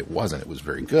bad. It wasn't. It was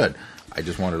very good. I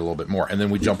just wanted a little bit more. And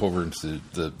then we jump over into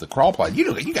the crawl plot.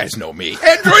 You guys know me.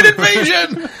 Android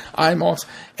invasion! I'm awesome.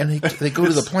 And they go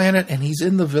to the planet, and he's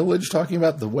in the village talking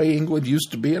about the way England used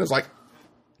to be. And I was like,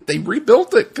 they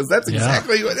rebuilt it, because that's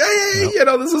exactly what,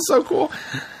 this is so cool.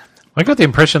 I got the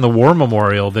impression the War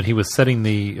Memorial that he was setting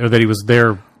that he was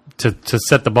there to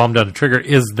set the bomb down to trigger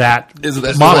is that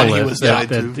monolith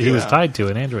that he was tied to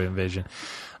in Android Invasion.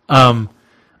 I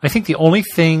think the only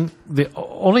thing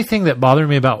that bothered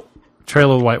me about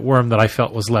Trail of the White Worm that I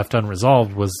felt was left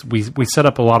unresolved was we set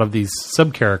up a lot of these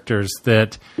sub characters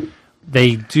that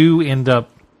they do end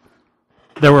up.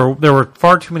 There were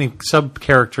far too many sub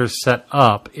characters set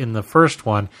up in the first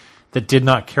one that did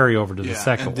not carry over to the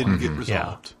second one. Didn't get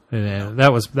resolved. And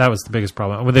that was the biggest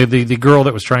problem. The girl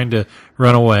that was trying to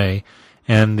run away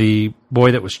and the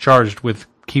boy that was charged with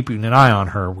keeping an eye on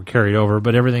her were carried over,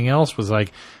 but everything else was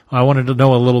like, I wanted to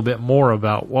know a little bit more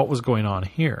about what was going on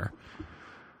here.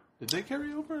 Did they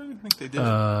carry over? I didn't think they did.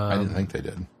 I didn't think they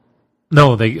did.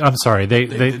 No, I'm sorry.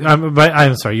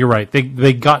 I'm sorry. You're right.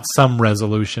 They got some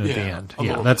resolution at the end.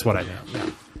 Yeah, that's what I meant. Yeah.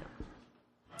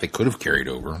 They could have carried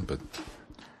over, but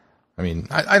I mean,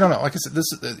 I don't know. Like I said,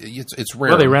 it's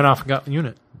rare. Well, they ran off and got the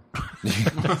unit.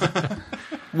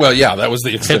 Well, yeah, that was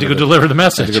the extent. Had to go deliver the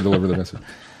message. Had to go deliver the message.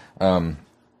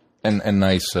 And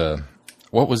nice.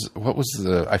 What was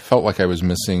the? I felt like I was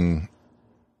missing.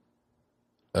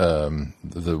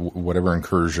 The whatever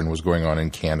incursion was going on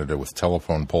in Canada with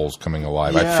telephone poles coming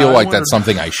alive. I feel like that's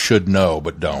something I should know,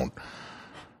 but don't.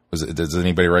 Does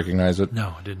anybody recognize it?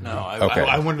 No, I didn't No, know. Okay.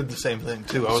 I wondered the same thing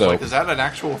too. I was So- like, "Is that an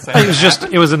actual thing?"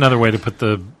 It was another way to put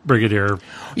the brigadier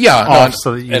Yeah, off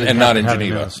so that you and didn't not have in to have it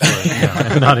Geneva. the story.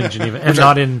 Yeah, and not in Geneva, and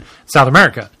not in South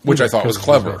America, Which I thought was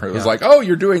clever. It was like, oh,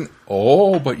 you're doing,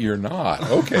 but you're not.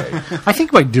 Okay. I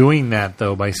think by doing that,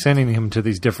 though, by sending him to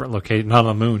these different locations, not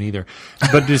on the moon either,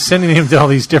 but just sending him to all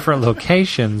these different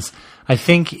locations, I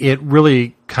think it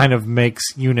really kind of makes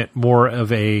UNIT more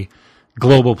of a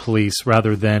global police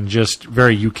rather than just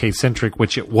very UK-centric,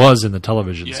 which it was in the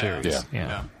television series.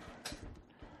 Yeah.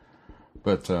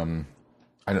 But,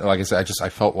 like I said, I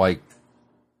felt like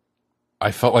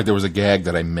there was a gag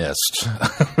that I missed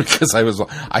because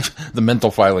the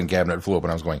mental filing cabinet flew open.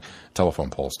 I was going, telephone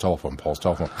poles.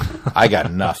 I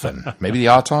got nothing. Maybe the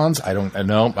Autons? I don't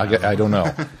know. I don't know.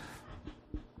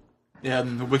 Yeah,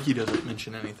 and the wiki doesn't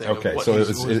mention anything. Okay, of what so he's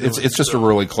it's doing, just a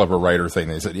really clever writer thing.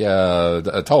 They said,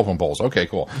 telephone poles. Okay,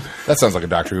 cool. That sounds like a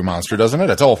Doctor Who monster, doesn't it?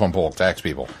 A telephone pole attacks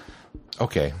people.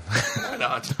 Okay. Why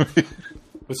not?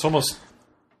 It's almost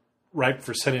ripe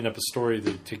for setting up a story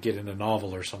to get in a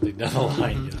novel or something down the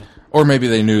line. You know? Or maybe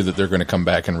they knew that they're going to come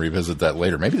back and revisit that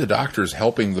later. Maybe the Doctor's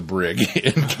helping the brig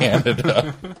in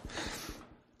Canada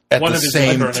at One the of his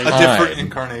same incarnations. time. A different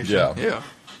incarnation. Yeah.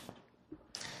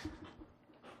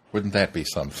 Wouldn't that be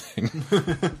something?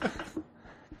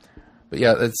 But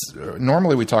yeah, it's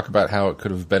normally we talk about how it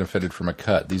could have benefited from a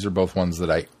cut. These are both ones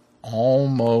that I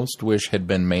almost wish had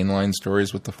been mainline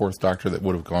stories with the Fourth Doctor that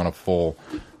would have gone a full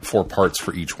 4 parts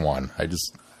for each one.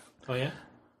 Oh yeah,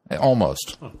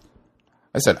 almost. Oh.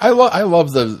 I said I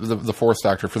love the Fourth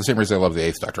Doctor for the same reason I love the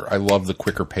Eighth Doctor. I love the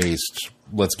quicker paced.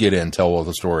 Let's get in, tell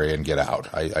the story, and get out.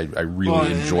 I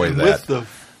really enjoy that.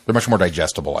 They're much more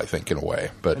digestible, I think, in a way.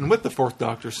 And with the Fourth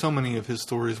Doctor, so many of his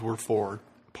stories were 4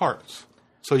 parts.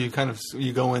 So you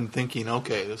go in thinking,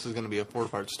 okay, this is going to be a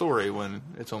 4-part story when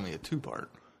it's only a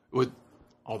 2-part.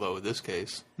 Although in this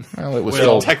case, well, it was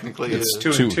still technically it's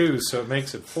 2 and 2, so it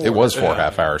makes it 4. It was 4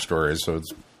 half-hour stories, so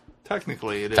it's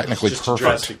technically it is just perfect. A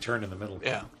drastic turn in the middle.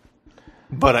 Yeah,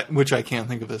 but which I can't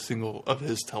think of a single of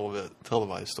his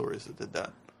televised stories that did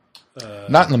that.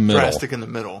 Not in the middle. Drastic in the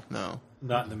middle, no.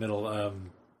 Not in the middle.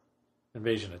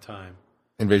 Invasion of Time,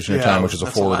 which is a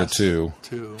 4 to 2.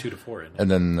 2 to 4, isn't it? And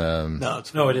then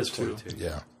no, it is 4 to 2.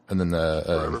 Yeah, and then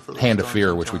the Hand of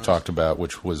Fear, which we talked about,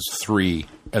 which was 3,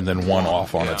 and then 1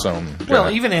 off on its own. Well,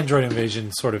 even Android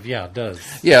Invasion sort of does.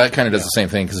 Yeah, it kind of does the same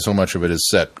thing because so much of it is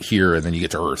set here, and then you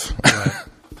get to Earth.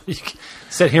 Right.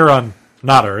 Set here on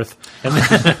not Earth, and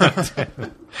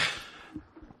then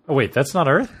oh wait, that's not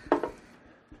Earth.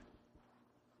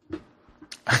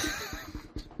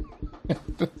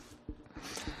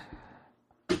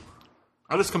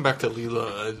 I'll just come back to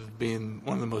Leela as being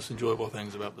one of the most enjoyable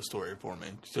things about the story for me.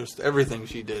 Just everything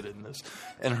she did in this.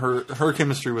 And her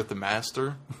chemistry with the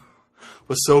Master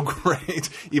was so great.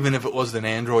 Even if it was an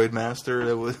android Master,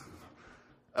 it was...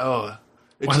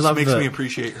 It just makes me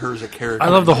appreciate her as a character. I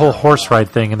love the whole horse ride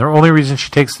thing, and the only reason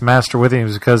she takes the Master with him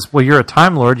is because, well, you're a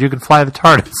Time Lord, you can fly the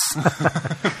TARDIS.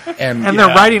 and they're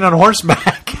riding on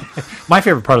horseback. My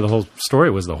favorite part of the whole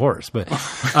story was the horse, but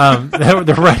they're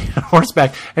riding on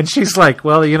horseback, and she's like,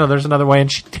 well, there's another way,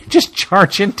 and she just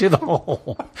charge into the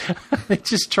hole. They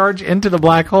just charge into the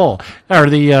black hole,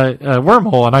 or the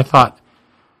wormhole, and I thought,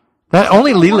 that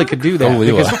only Leela could do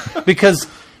that. Because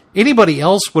anybody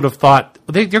else would have thought,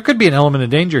 there could be an element of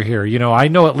danger here. I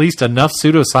know at least enough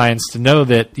pseudoscience to know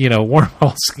that,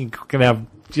 wormholes can have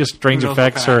just strange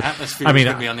effects, or be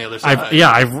on the other side.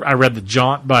 I read The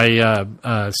Jaunt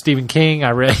by Stephen King.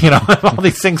 I read all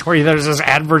these things where there's this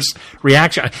adverse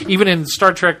reaction. Even in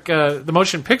Star Trek the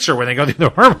motion picture, when they go through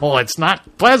the wormhole, it's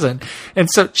not pleasant. And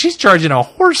so she's charging a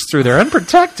horse through there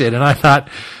unprotected, and I thought,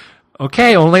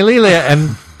 okay, only Leela,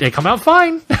 and they come out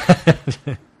fine.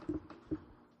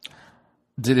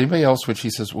 Did anybody else, when she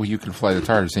says, well, you can fly the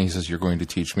TARDIS, and he says, you're going to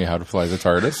teach me how to fly the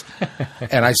TARDIS?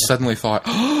 And I suddenly thought,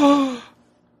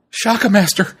 Shaka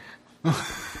Master,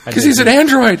 because he's an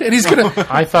android, and he's going to...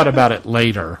 I thought about it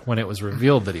later, when it was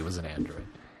revealed that he was an android.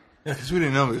 Yeah, because we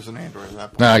didn't know he was an android at that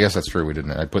point. No, I guess that's true. We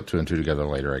didn't. I put 2 and 2 together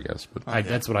later, I guess. But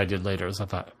that's what I did later, is I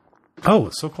thought, oh,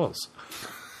 it's so close.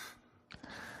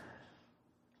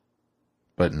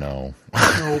 But no.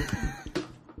 Nope.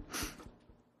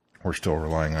 We're still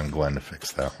relying on Glenn to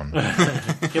fix that one.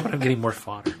 Yeah, but I'm getting more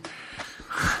fodder.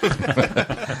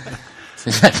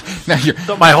 Now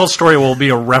my whole story will be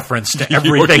a reference to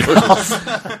everything else.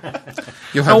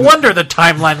 No wonder the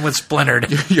timeline was splintered.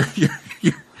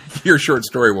 Your short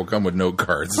story will come with note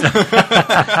cards.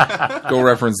 Go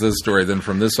reference this story, then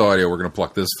from this audio we're going to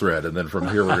pluck this thread, and then from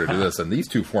here we're going to do this, and these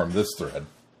two form this thread.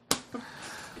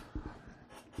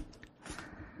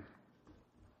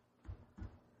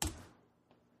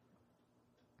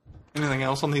 Anything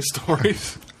else on these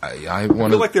stories? I I want feel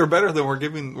to. like they're better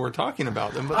than we're talking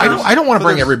about them. But I don't want to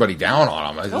bring there's- everybody down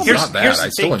on them. It's not that. here's I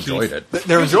the still thing, enjoyed Keith. it.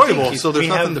 They're Here's the thing, enjoyable, Keith. so there's We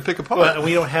nothing have- to pick apart. Well,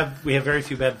 we have very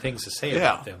few bad things to say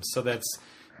about Yeah. them. So that's,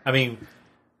 I mean,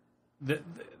 the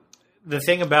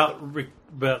thing about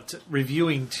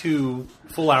reviewing 2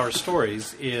 full-hour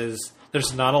stories is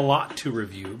there's not a lot to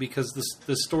review because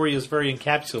the story is very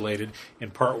encapsulated in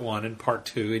part 1 and part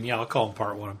 2, and I'll call them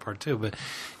part 1 and part 2, but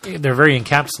they're very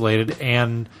encapsulated,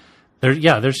 and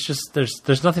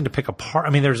there's nothing to pick apart. I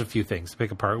mean, there's a few things to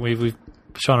pick apart. We've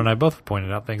Sean and I both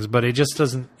pointed out things, but it just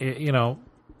doesn't.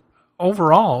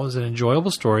 Overall, it was an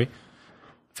enjoyable story.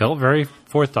 Felt very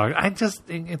Fourth Doctor.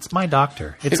 It's my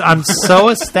doctor. I'm so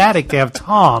ecstatic to have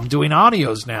Tom doing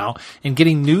audios now and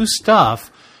getting new stuff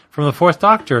from the Fourth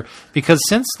Doctor, because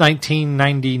since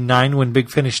 1999, when Big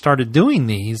Finish started doing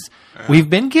these, we've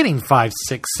been getting 5,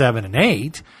 6, 7, and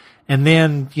 8. And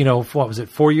then, what was it,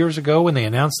 4 years ago when they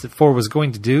announced that 4 was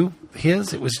going to do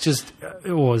his? It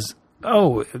was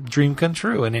a dream come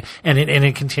true, and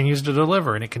it continues to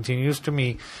deliver, and it continues to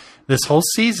me. This whole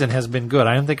season has been good.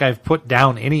 I don't think I've put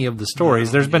down any of the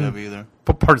stories. There's been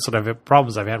parts that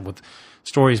problems I've had with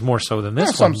stories more so than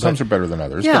this one. Some are better than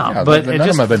others. Yeah, but none of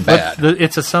them have been bad.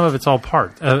 It's a sum of its all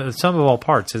part. Sum of all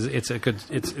parts is it's a good.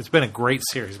 It's been a great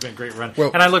series. It's been a great run,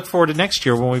 and I look forward to next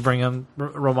year when we bring in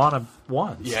Romana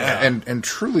 1. Yeah, and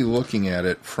truly looking at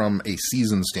it from a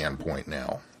season standpoint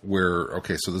now, where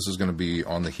so this is going to be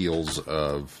on the heels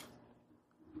of,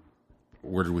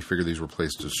 where did we figure these were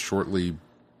placed? As shortly.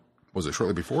 Was it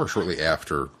shortly before or shortly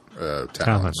after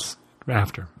Talons?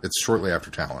 After. It's shortly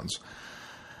after Talons.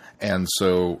 And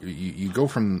so you go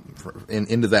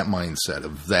into that mindset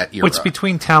of that era. What's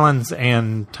between Talons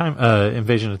and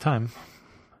Invasion of Time?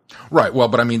 Right. Well,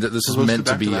 but I mean, this is meant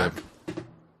to be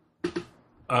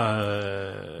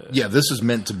this is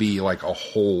meant to be like a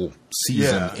whole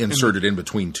season inserted in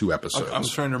between 2 episodes. I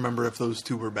was trying to remember if those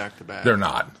 2 were back to back. They're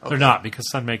not. Okay. They're not,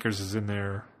 because Sunmakers is in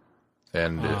there.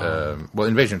 And,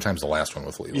 Invasion of Time's the last one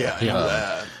with Leela.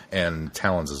 Yeah. And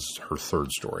Talons is her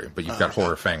 3rd story. But you've got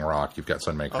Horror Fang Rock, you've got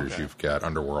Sunmakers, you've got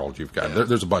Underworld, you've got...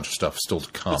 There's a bunch of stuff still to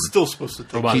come. It's still supposed to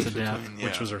take Robots of Death,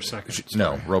 which was our second.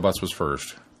 No, Robots was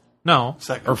first. No.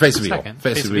 Second. Or Face of Evil. Second.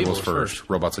 Face of Evil was first.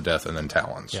 Robots of Death, and then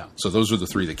Talons. Yeah. So those are the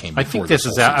 3 that came before I think this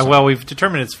is... we've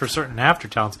determined it's for certain after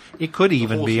Talons. It could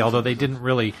even be, although they didn't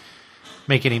really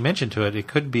make any mention to it, it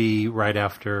could be right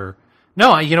after...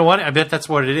 No, you know what? I bet that's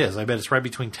what it is. I bet it's right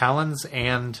between Talons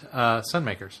and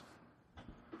Sunmakers.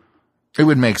 It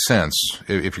would make sense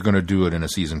if you're going to do it in a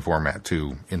season format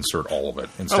to insert all of it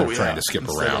instead of trying to skip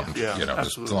around,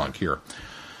 just along here.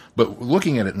 But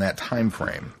looking at it in that time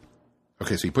frame,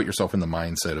 so you put yourself in the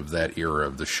mindset of that era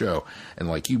of the show, and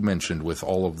like you mentioned with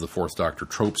all of the Fourth Doctor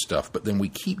trope stuff, but then we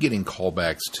keep getting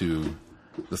callbacks to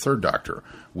the Third Doctor.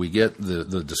 We get the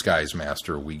Disguise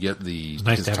Master. We get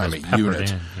his time at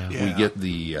Unit. We get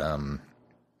the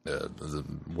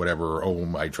whatever.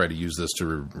 Oh, I tried to use this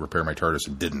to repair my TARDIS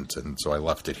and didn't, and so I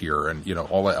left it here. And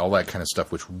all that kind of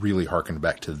stuff, which really harkened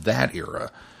back to that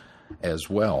era as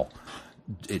well.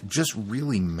 It just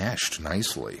really meshed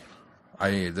nicely.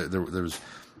 There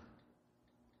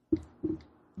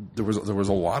was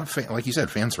a lot of like you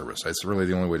said, fan service. That's really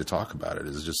the only way to talk about it.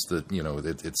 Is just that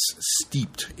it's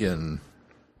steeped in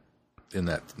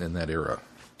that era.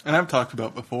 And I've talked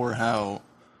about before how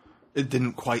it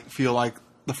didn't quite feel like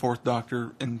the Fourth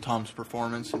Doctor in Tom's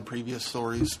performance in previous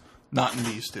stories. Not in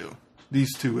these 2.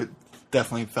 These 2, it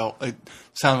definitely it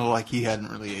sounded like he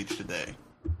hadn't really aged a day.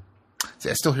 See,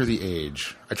 I still hear the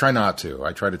age. I try not to.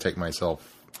 I try to take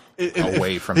myself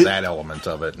away from that element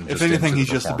of it. And if anything, he's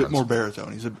just a bit more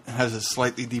baritone. He has a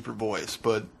slightly deeper voice,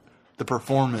 but the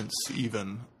performance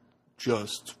even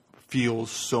just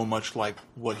feels so much like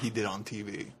what he did on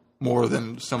TV. More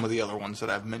than some of the other ones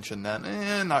that I've mentioned that,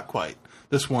 not quite.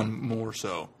 This one more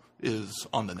so is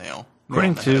on the nail.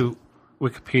 According to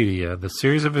Wikipedia, the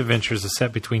series of adventures is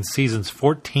set between seasons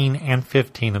 14 and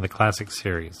 15 of the classic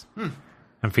series.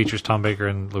 And features Tom Baker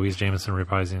and Louise Jameson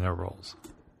reprising their roles.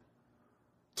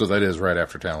 So that is right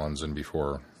after Talons and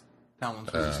before...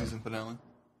 Talons was the season finale.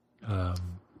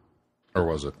 Or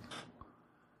was it?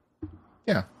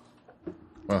 Yeah.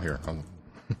 Well, here.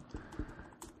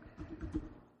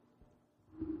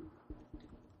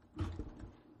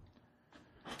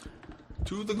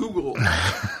 To the Google.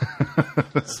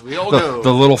 As we all go.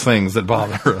 The little things that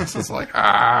bother us. It's like,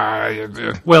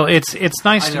 Well, it's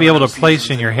nice to be able to place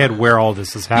in your head where all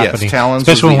this is happening. Yes, Talons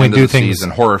especially was when the we end do of the things.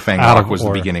 season. Horror Fang Rock was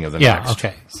the beginning of the next.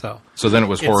 Okay. So then it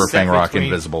was Horror set Fang Rock, between-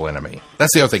 Invisible Enemy.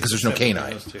 That's the other thing, because there's no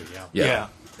canine. Those two, Yeah.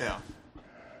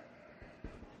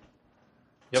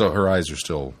 So her eyes are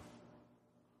still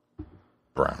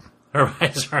brown. Her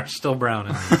eyes are still brown.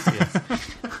 In these, yes.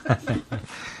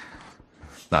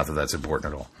 Not that that's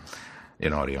important at all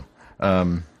in audio.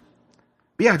 But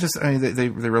yeah, just I mean, they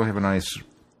really have a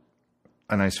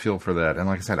nice feel for that. And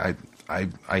like I said,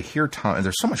 I hear Tom, and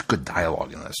there's so much good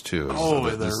dialogue in this too.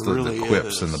 Really the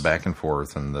quips is. and the back and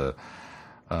forth and the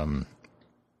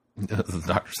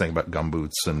doctor's thing about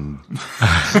gumboots and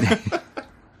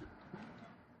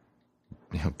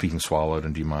being swallowed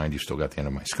and do you mind? You still got the end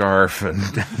of my scarf and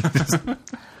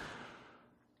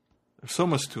There's so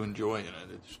much to enjoy in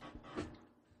it.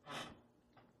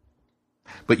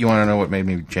 But you want to know what made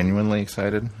me genuinely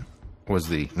excited? Was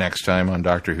the next time on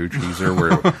Doctor Who teaser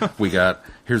where we got,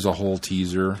 here's a whole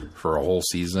teaser for a whole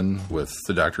season with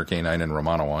the Dr. K9 and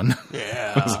Romana 1.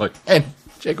 Yeah. I was like, and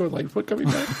Jacob Lightfoot coming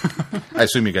back. I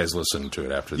assume you guys listened to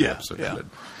it after the episode ended.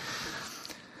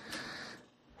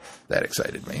 That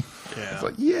excited me. Yeah. I was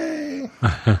like, yay.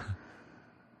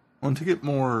 Want to get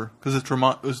more, because it's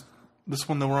was this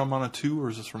one the Romana 2 or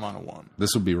is this Romana 1?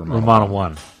 This would be Romana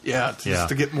 1. Yeah, just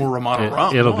to get more Romana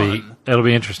 1. It'll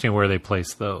be interesting where they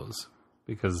place those,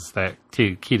 because that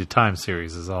Key to Time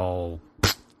series is all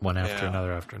one after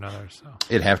another after another. So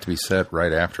it'd have to be set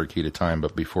right after Key to Time,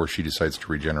 but before she decides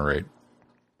to regenerate.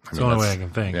 It's the only way I can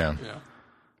think. Yeah.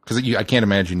 Because I can't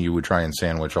imagine you would try and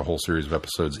sandwich a whole series of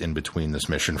episodes in between this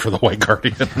mission for the White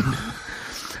Guardian.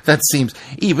 That seems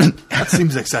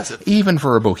excessive. Even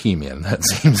for a Bohemian, that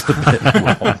seems a bit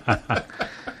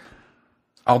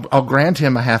long. I'll grant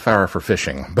him a half hour for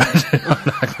fishing, but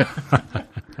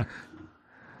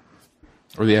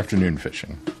or the afternoon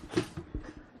fishing.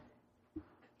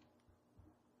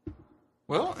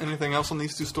 Well, anything else on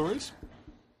these two stories?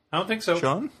 I don't think so.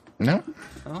 Sean? No.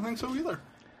 I don't think so either.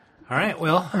 All right,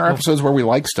 well. And our episodes where we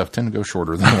like stuff tend to go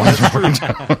shorter than the ones where we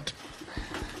don't.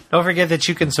 Don't forget that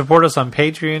you can support us on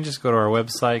Patreon. Just go to our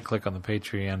website, click on the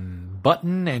Patreon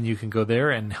button, and you can go there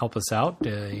and help us out.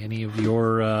 Any of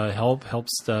your help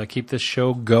helps keep this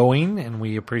show going, and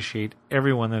we appreciate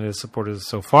everyone that has supported us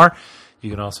so far. You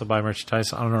can also buy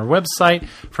merchandise on our website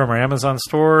from our Amazon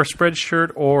store,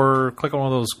 Spreadshirt, or click on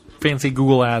one of those fancy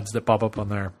Google ads that pop up on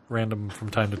there random from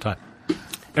time to time.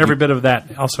 Every bit of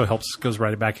that also goes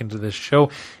right back into this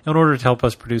show in order to help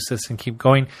us produce this and keep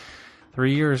going.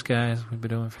 3 years, guys. We've been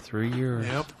doing it for 3 years.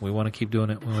 Yep. We want to keep doing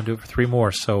it. We want to do it for 3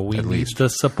 more. So we need the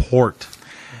support.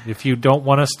 If you don't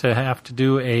want us to have to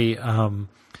do a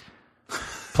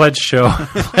pledge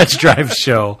drive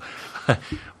show,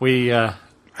 we. I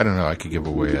don't know. I could give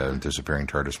away a disappearing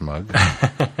TARDIS mug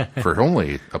for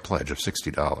only a pledge of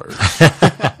 $60.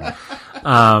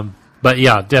 But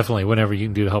yeah, definitely. Whenever you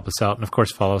can do to help us out, and of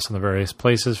course, follow us on the various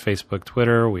places: Facebook,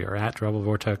 Twitter. We are at Travel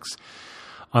Vortex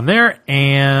on there,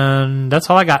 and that's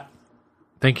all I got.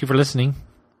 Thank you for listening.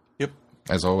 Yep.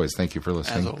 As always, thank you for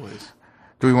listening. As always.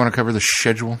 Do we want to cover the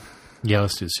schedule? Yeah,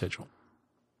 let's do the schedule.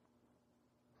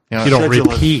 You You don't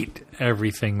repeat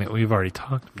everything that we've already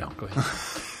talked about. No, go ahead.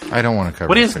 I don't want to cover.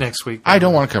 What the is schedule. next week? I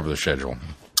don't want to cover the schedule.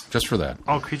 Just for that.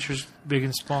 All creatures, big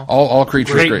and small. All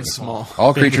creatures Great great and and small.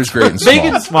 All creatures great and small. Big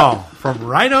and small, from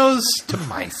rhinos to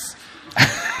mice.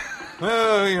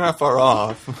 Well, you're not far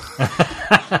off.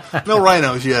 No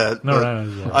rhinos yet. No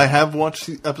rhinos yet. I have watched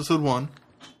episode 1.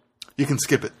 You can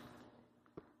skip it.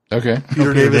 Okay. Peter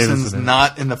Peter Davison's Davison.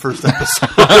 not in the first episode.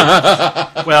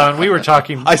 Well, and we were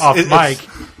talking off mic,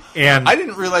 and I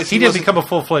didn't realize he didn't wasn't- become a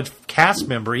full-fledged cast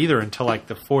member either until like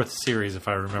the 4th series, if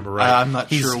I remember right. I'm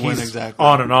not sure when exactly.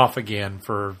 On and off again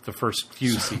for the first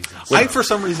few seasons. I, for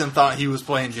some reason, thought he was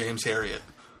playing James Harriet.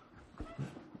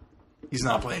 He's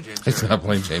not playing James It's Harriet. not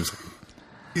playing James.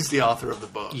 He's the author of the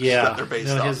books Yeah, that they're based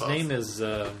no, off his of. name is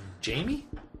Jamie.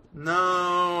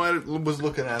 No, I was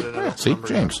looking at it. I don't See, remember.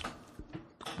 James.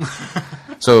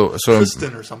 So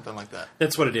Tristan or something like that.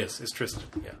 That's what it is. It's Tristan.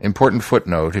 Yeah. important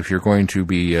footnote: if you're going to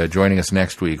be joining us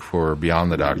next week for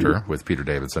Beyond the Doctor with Peter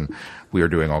Davidson, we are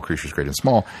doing All Creatures Great and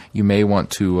Small. You may want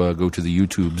to go to the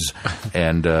YouTubes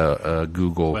and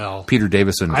Google Peter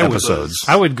Davison episodes.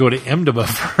 I would go to IMDb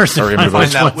first Or and IMDb.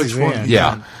 find out Which one?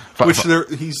 Yeah. Which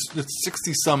it's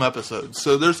 60 some episodes,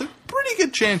 so there's a pretty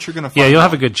good chance you're going to find. Yeah, you'll out.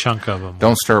 have a good chunk of them.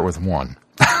 Don't start with one.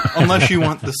 Unless you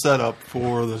want the setup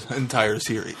for the entire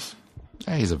series.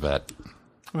 Yeah, he's a vet.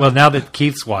 Well, now that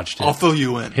Keith's watched it, I'll fill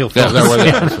you in. he'll Yeah,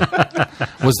 fill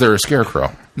was there a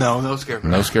scarecrow? No scarecrow.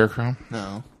 No scarecrow?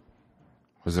 No.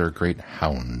 Was there a great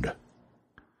hound?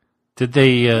 Did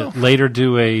they later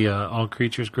do a All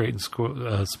Creatures Great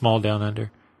and Small Down Under?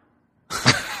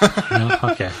 No?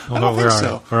 Okay. Well, don't we're think all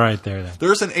so. right. We're right there then.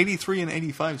 There's an 83 and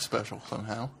 85 special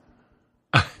somehow.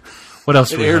 What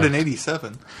else It do we aired have? in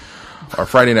 87. Our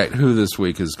Friday Night Who this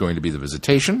week is going to be The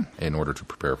Visitation in order to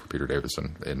prepare for Peter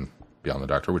Davison in Beyond the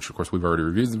Doctor, which, of course, we've already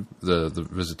reviewed the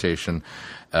visitation.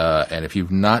 And if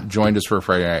you've not joined us for a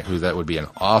Friday Night Who, that would be an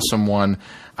awesome one.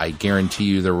 I guarantee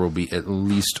you there will be at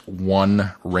least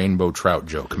one rainbow trout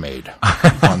joke made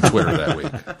on Twitter that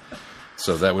week.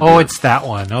 So that would it's that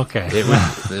one. Okay.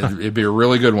 It'd be a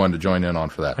really good one to join in on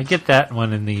for that. I get that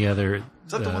one and the other Is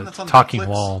that the one that's on Talking Netflix?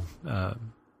 Wall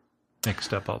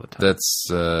mixed up all the time. That's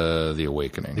The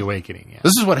Awakening. The Awakening, yeah.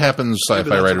 This is what happens, Maybe sci-fi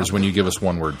that's writers, what when you give us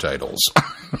one-word titles.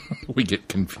 We get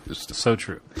confused. So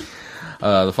true.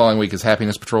 The following week is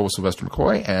Happiness Patrol with Sylvester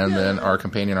McCoy, and then our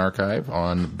companion archive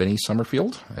on Benny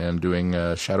Summerfield, and doing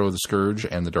Shadow of the Scourge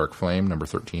and The Dark Flame, number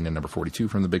 13 and number 42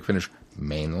 from the Big Finish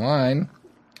main line.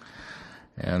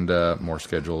 And more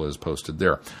schedule is posted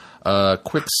there.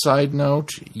 Quick side note,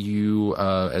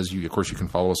 of course, you can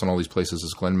follow us on all these places,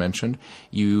 as Glenn mentioned.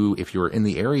 If you're in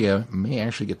the area, may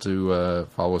actually get to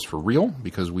follow us for real,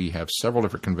 because we have several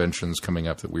different conventions coming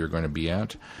up that we are going to be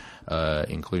at,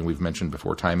 including, we've mentioned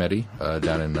before, Time Eddy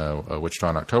down in Wichita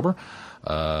in October,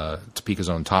 Topeka's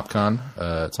own TopCon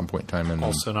at some point in time.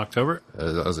 Also in October?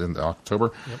 In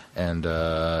October. Yep. And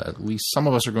at least some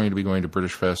of us are going to be going to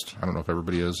British Fest. I don't know if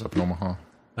everybody is up in Omaha.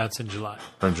 That's in July.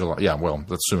 Or in July. Yeah, well,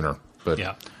 that's sooner. But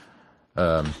Yeah.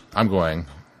 I'm going.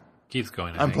 Keith's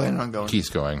going. I'm planning on going. Keith's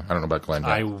going. I don't know about Glenn.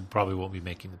 I probably won't be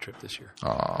making the trip this year.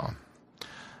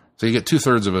 So you get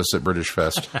 2/3 of us at British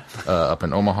Fest up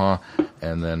in Omaha,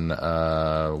 and then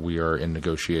we are in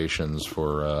negotiations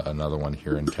for another one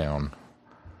here in town.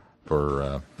 For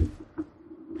I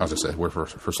was going to say, we're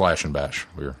for Slash and Bash.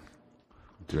 We're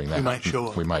doing that. We might show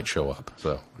up. We might show up.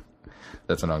 So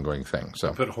that's an ongoing thing.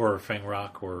 So Put Horror Fang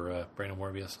Rock or Brain of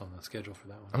Morbius on the schedule for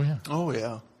that one. Oh yeah, Oh,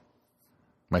 yeah.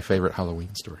 my favorite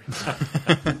Halloween story.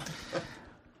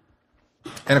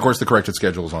 And of course, the corrected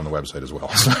schedule is on the website as well.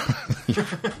 So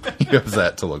you have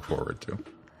that to look forward to.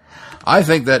 I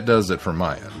think that does it from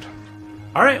my end.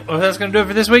 All right. Well, that's going to do it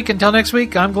for this week. Until next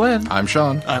week, I'm Glenn. I'm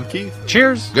Sean. I'm Keith.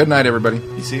 Cheers. Good night, everybody.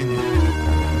 Be seeing you.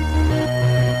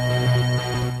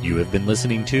 You have been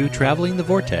listening to Traveling the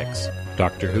Vortex.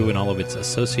 Doctor Who and all of its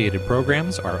associated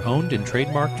programs are owned and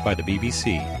trademarked by the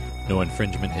BBC. No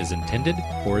infringement is intended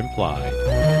or implied.